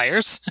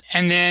vampires.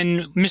 And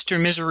then Mr.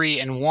 Misery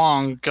and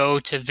Wong go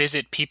to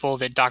visit people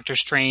that Doctor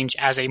Strange,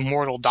 as a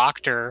mortal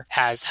doctor,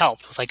 has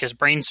helped with like his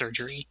brain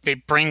surgery. They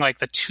bring like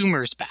the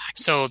tumors back.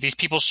 So these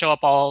people show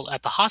up all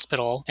at the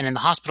hospital, and in the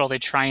hospital they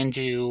try and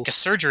do a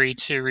surgery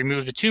to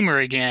remove the tumor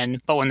again.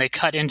 But when they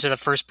cut into the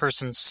first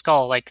person's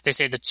skull, like they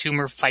say the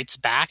tumor fights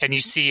back, and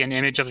you see an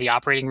image of the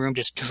operating room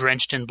just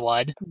drenched in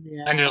blood.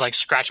 Yeah. And there's like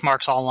scratch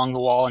marks all along the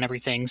wall and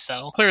everything.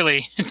 So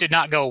clearly it did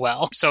not go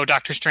well. So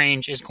Doctor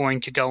Strange is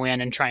going to go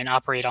in and try and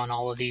operate on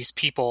all of these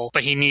people,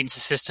 but he needs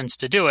assistance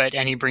to do it,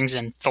 and he brings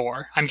in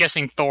Thor. I'm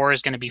guessing Thor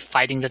is going to be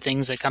fighting the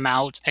things that come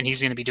out, and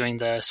he's going to be doing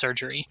the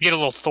surgery. You get a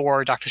little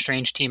Thor, Doctor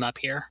Strange team up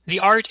here. The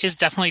art is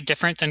definitely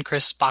different than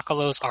Chris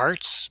Bachalo's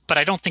art, but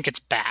I don't think it's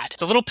bad.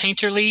 It's a little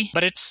painterly,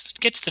 but it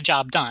gets the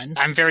job done.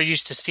 I'm very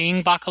used to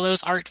seeing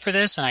Bachalo's art for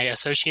this, and I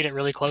associate it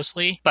really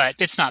closely, but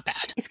it's not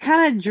bad. It's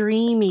kind of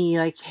dreamy,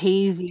 like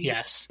hazy.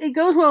 Yes. It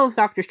goes well with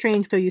Doctor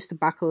Strange. So used to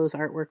Bachalo's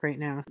artwork right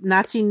now.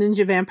 Nazi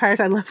ninja vampires.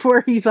 I love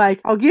where he's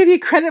like, "I'll give you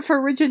credit for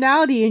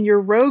originality, and your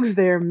rogues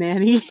there,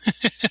 Manny."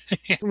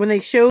 Yeah. When they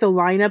show the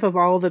lineup of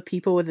all the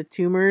people with the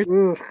tumors,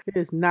 it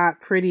is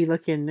not pretty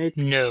looking.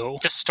 No.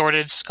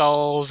 Distorted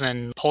skulls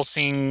and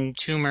pulsing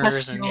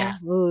tumors, and yeah.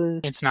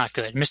 It's not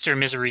good. Mr.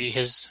 Misery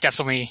is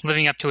definitely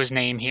living up to his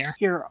name here.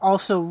 You're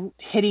also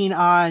hitting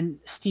on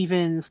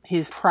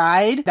his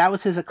pride. That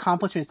was his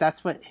accomplishments.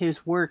 That's what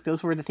his work.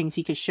 Those were the things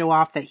he could show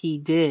off that he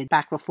did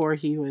back before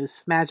he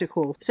was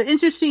magical. So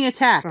interesting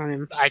attack on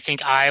him. I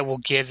think I will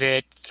give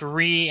it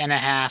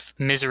 3.5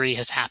 Misery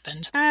has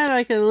happened. I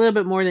like it a little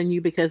bit more than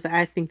you because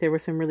I think there were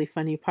some really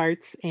funny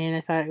parts and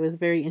I thought it was a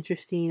very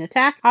interesting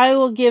attack. I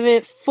will give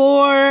it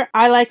 4.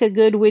 I like a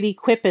good witty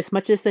quip as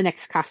much as the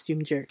next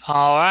costume jerk.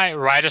 All right,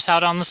 ride us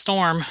out on the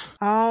storm.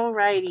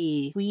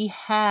 Alrighty. We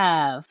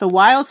have The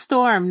Wild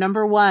Storm,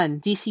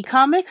 #1. DC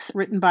Comics,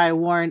 written by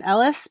Warren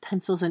Ellis,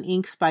 pencils and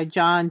inks by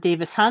John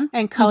Davis Hunt,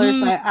 and colors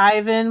by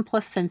Ivan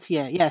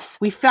Placencia. Yes,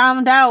 we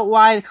found out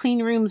why the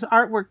Clean Room's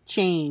artwork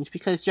changed,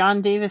 because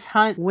John Davis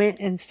Hunt went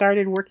and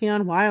started working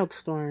on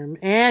Wildstorm.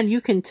 And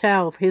you can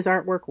tell his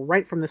artwork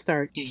right from the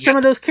start. Yep. Some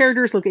of those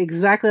characters look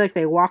exactly like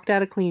they walked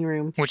out of Clean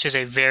Room. Which is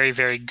a very,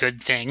 very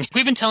good thing.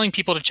 We've been telling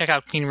people to check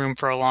out Clean Room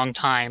for a long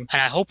time,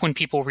 and I hope when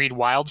people read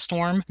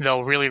Wildstorm,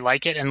 they'll really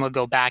like it and they'll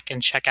go back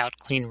and check out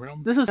Clean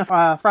Room. This was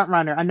a front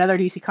runner, another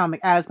DC comic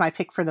as my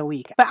pick for the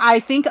week. But I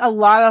think a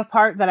lot of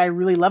part that I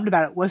really loved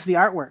about it was the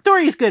artwork.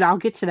 Story is good, I'll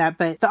get to that,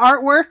 but the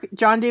artwork,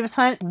 John Davis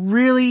Hunt,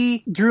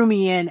 really drew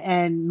me in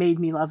and made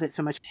me love it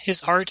so much.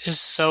 His art is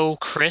so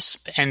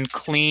crisp and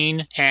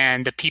clean,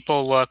 and the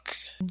people look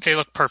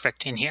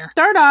perfect in here.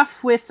 Start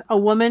off with a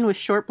woman with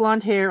short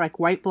blonde hair, like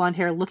white blonde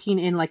hair, looking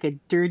in like a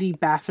dirty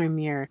bathroom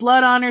mirror.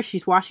 Blood on her,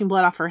 she's washing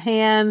blood off her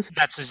hands.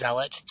 That's a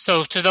Zealot.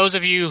 So to those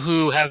of you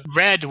who have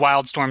read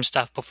Wildstorm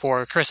stuff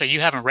before, Carissa, you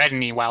haven't read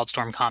any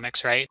Wildstorm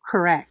comics, right?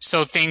 Correct.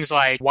 So things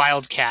like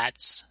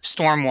Wildcats,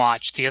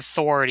 Stormwatch, The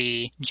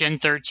Authority, Gen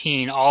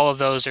 13, all of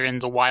those are in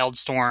the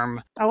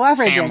Wildstorm I've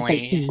read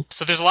family. Gen 13.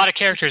 So there's a lot of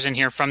characters in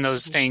here from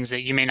those things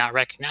that you may not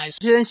recognize.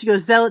 So then she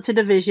goes Zealot to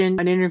Division.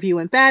 An interview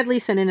went badly,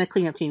 sent in a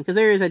cleanup team because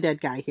there is a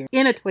dead guy here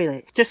in a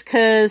toilet. Just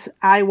because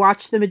I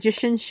watched the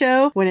Magician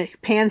show, when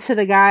it pans to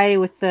the guy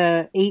with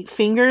the 8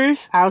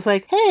 fingers, I was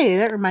like, hey,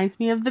 that reminds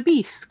me of the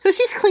Beast. So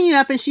she's cleaning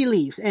up and she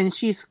leaves, and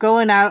she's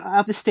going out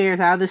up the stairs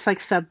out of this like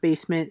sub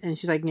basement, and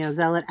she's like,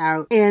 Zealot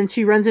out, and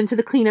she runs into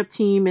the cleanup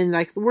team and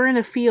like, we're in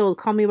a field,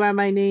 call me by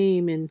my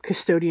name, and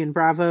Custodian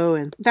Bravo.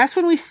 And that's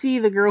when we see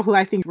the girl who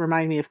I think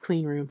reminded me of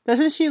Clean Room.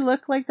 Doesn't she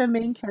look like the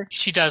main character?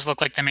 She does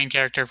look like the main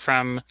character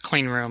from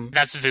Clean Room.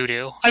 That's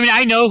Voodoo. I mean,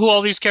 I know who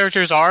all these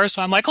characters are,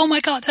 so I'm like, oh my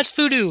god, that's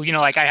Voodoo.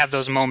 Like I have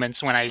those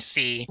moments when I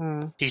see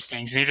these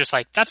things, and you're just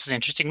like, that's an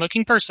interesting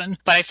looking person.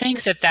 But I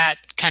think that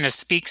kind of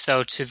speaks,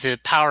 though, to the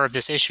power of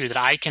this issue that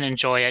I can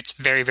enjoy it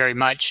very, very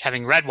much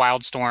having read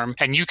Wildstorm,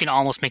 and you can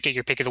almost make it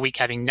your pick of the week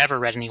having never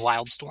read any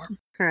Wildstorm.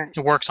 Correct.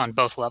 It works on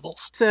both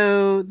levels.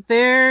 So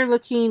they're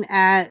looking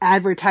at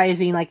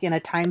advertising like in a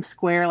Times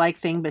Square like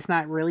thing, but it's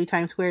not really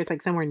Times Square. It's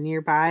like somewhere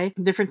nearby.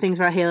 Different things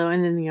about Halo.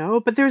 And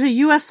then, but there's a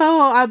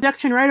UFO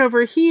abduction right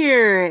over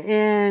here.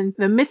 And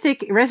the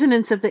mythic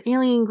resonance of the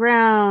alien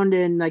ground.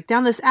 And like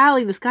down this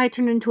alley, this guy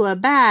turned into a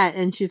bat.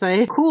 And she's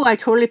like, cool, I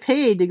totally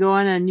paid to go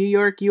on a New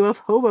York UFO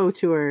hobo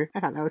tour.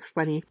 I thought that was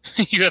funny.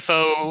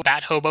 UFO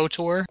bat hobo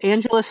tour.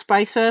 Angela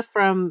Spica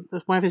from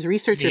one of his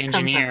researchers. The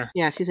engineer.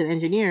 Yeah, she's an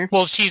engineer.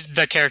 Well, she's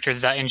the character,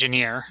 the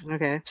engineer.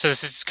 Okay. So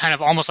this is kind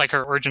of almost like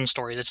her origin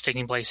story that's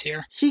taking place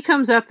here. She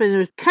comes up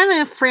and is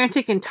kind of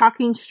frantic and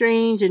talking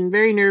strange and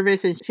very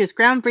nervous, and she has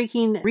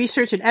groundbreaking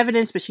research and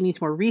evidence, but she needs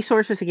more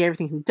resources to get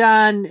everything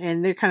done,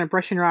 and they're kind of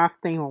brushing her off,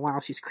 thinking, well, wow,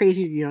 she's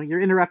crazy, you're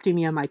interrupting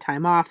me on my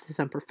time off, this is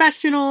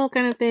unprofessional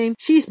kind of thing.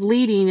 She's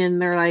bleeding, and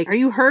they're like, are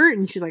you hurt?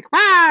 And she's like,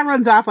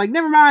 runs off, like,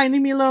 never mind,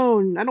 leave me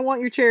alone, I don't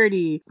want your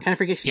charity. Kind of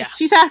forgets.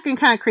 She's acting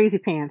kind of crazy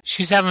pants.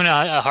 She's having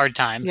a hard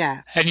time.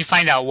 Yeah. And you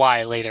find out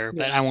why later,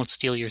 but I won't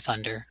steal your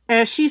thunder.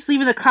 As she's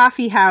leaving the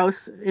coffee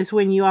house is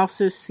when you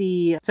also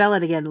see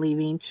Zealot again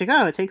leaving. She's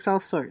like, it takes all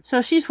sorts.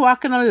 So she's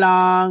walking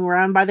along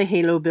around by the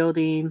Halo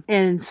building,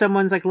 and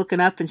someone's like looking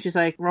up, and she's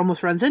like,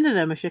 almost runs into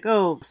them, and she's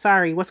like,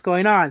 sorry, what's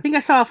going on? I think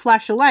I saw a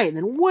flash of light, and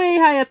then way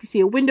high up you see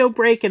a window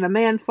break and a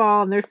man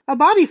fall, and there's a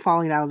body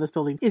falling out of this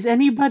building. Is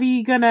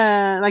anybody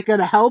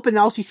gonna help? And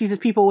all she sees is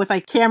people with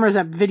like cameras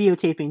up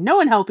videotaping. No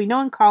one helping, no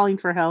one calling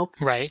for help.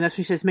 Right. And that's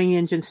when she says main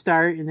engine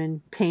start, and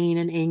then pain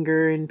and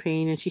anger and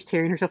pain, and she's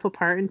tearing herself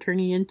apart and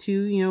turning into,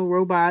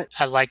 robot.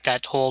 I like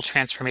that whole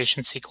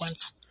transformation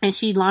sequence. And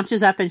she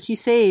launches up and she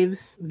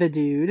saves the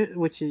dude,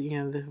 which is,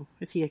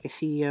 is he like a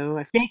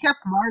CEO? Jacob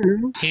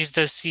Martin. He's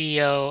the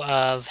CEO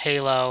of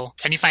Halo,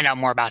 and you find out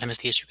more about him as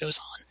the issue goes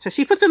on. So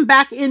she puts him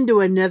back into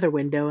another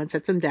window and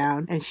sets him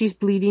down, and she's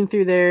bleeding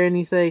through there, and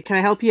he's like, can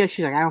I help you?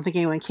 She's like, I don't think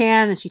anyone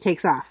can, and she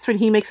takes off. So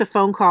he makes a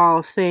phone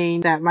call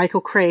saying that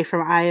Michael Cray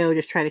from IO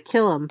just tried to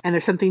kill him, and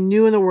there's something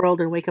new in the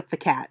world, and wake up the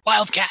cat.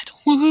 Wildcat!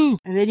 Woohoo!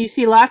 And then you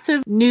see lots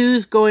of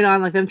news going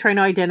on, like them trying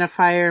to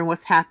identify her and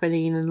what's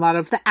happening, and a lot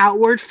of the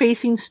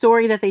outward-facing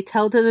story that they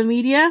tell to the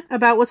media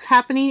about what's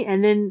happening,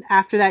 and then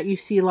after that you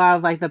see a lot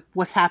of like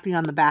what's happening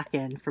on the back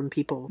end from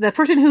people. The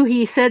person who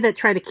he said that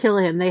tried to kill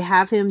him, they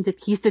have him,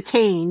 he's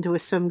detained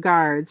with some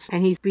guards,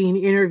 and he's being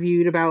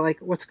interviewed about like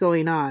what's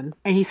going on.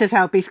 And he says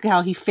how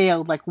he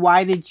failed, like,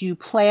 why did you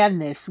plan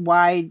this?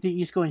 Why did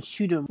you just go and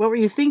shoot him? What were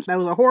you thinking? That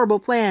was a horrible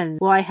plan.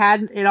 Well, I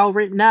had it all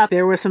written up.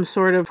 There was some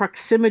sort of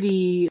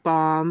proximity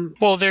bomb.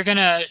 Well, they're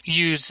gonna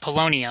use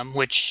polonium,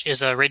 which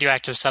is a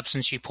radioactive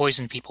substance you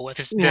poison people with.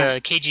 The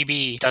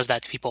KGB does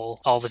that to people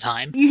all the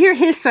time. You hear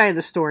his side of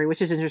the story,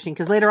 which is interesting,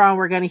 because later on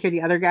we're going to hear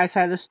the other guy's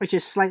side of the story, which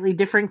is slightly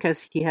different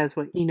because he has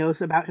what he knows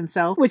about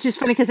himself, which is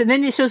funny because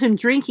then it shows him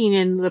drinking,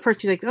 and the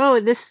person's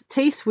like, this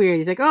tastes weird.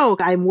 He's like,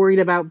 I'm worried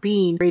about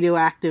being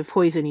radioactive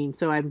poisoning,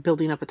 so I'm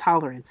building up a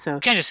tolerance. So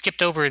kind of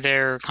skipped over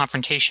their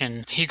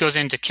confrontation. He goes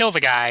in to kill the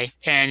guy,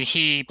 and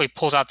he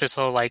pulls out this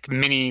little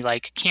mini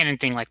cannon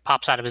thing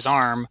pops out of his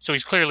arm, so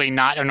he's clearly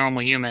not a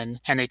normal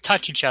human, and they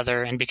touch each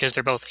other, and because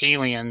they're both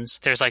aliens,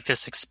 there's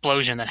this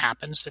explosion that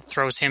happens. It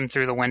throws him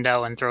through the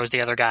window and throws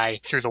the other guy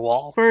through the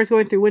wall. As far as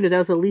going through window, that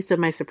was the least of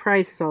my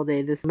surprises all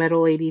day. This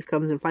metal lady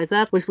comes and flies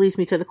up, which leads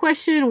me to the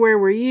question, where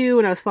were you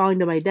when I was falling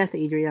to my death,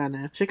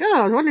 Adriana? She's like,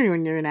 I was wondering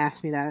when you were going to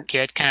ask me that.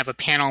 Get kind of a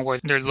panel where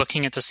they're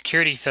looking at the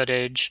security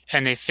footage,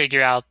 and they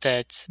figure out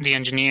that the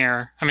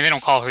engineer, they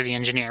don't call her the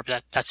engineer,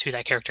 but that's who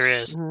that character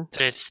is,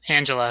 that it's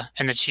Angela,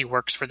 and that she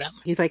works for them.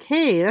 He's like,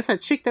 hey, that's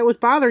that chick that was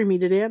bothering me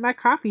today at my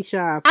coffee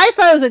shop. I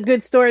thought it was a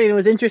good story, and it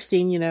was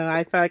interesting,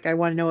 I felt like I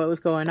wanted to know what was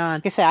going on.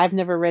 Like I said, I've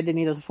never read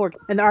any of those before,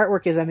 and the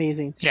artwork is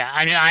amazing. Yeah,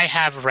 I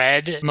have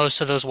read most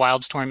of those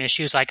Wildstorm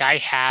issues. I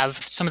have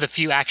some of the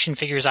few action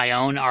figures I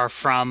own are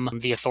from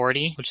The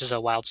Authority, which is a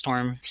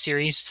Wildstorm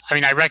series.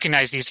 I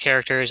recognize these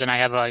characters, and I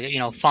have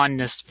a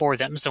fondness for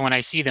them, so when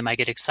I see them, I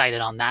get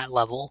excited on that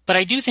level. But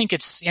I do think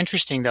it's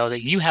interesting, though,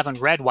 that you haven't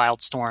read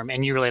Wildstorm,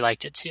 and you really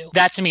liked it, too.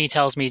 That, to me,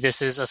 tells me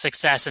this is a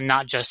success, and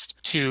not just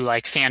two,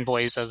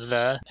 fanboys of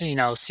the,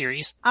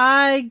 series.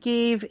 I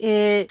gave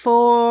it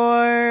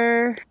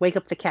 4 Wake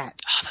Up the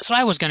Cat. Oh, that's what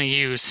I was going to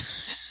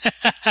use.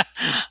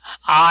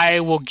 I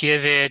will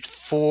give it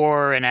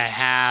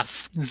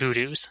 4.5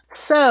 voodoos.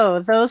 So,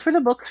 those were the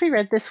books we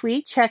read this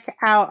week. Check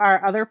out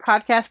our other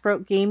podcast,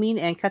 Broke Gaming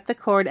and Cut the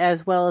Cord,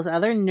 as well as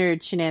other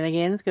nerd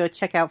shenanigans. Go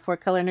check out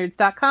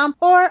fourcolornerds.com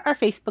or our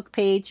Facebook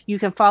page. You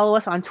can follow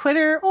us on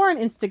Twitter or on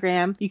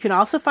Instagram. You can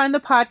also find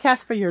the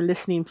podcast for your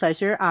listening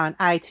pleasure on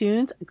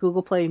iTunes,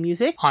 Google Play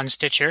Music, on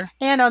Stitcher,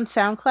 and on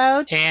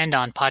SoundCloud, and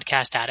on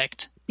Podcast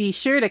Addict. Be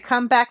sure to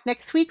come back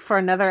next week for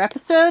another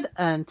episode.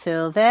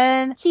 Until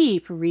then,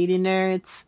 keep reading, nerds.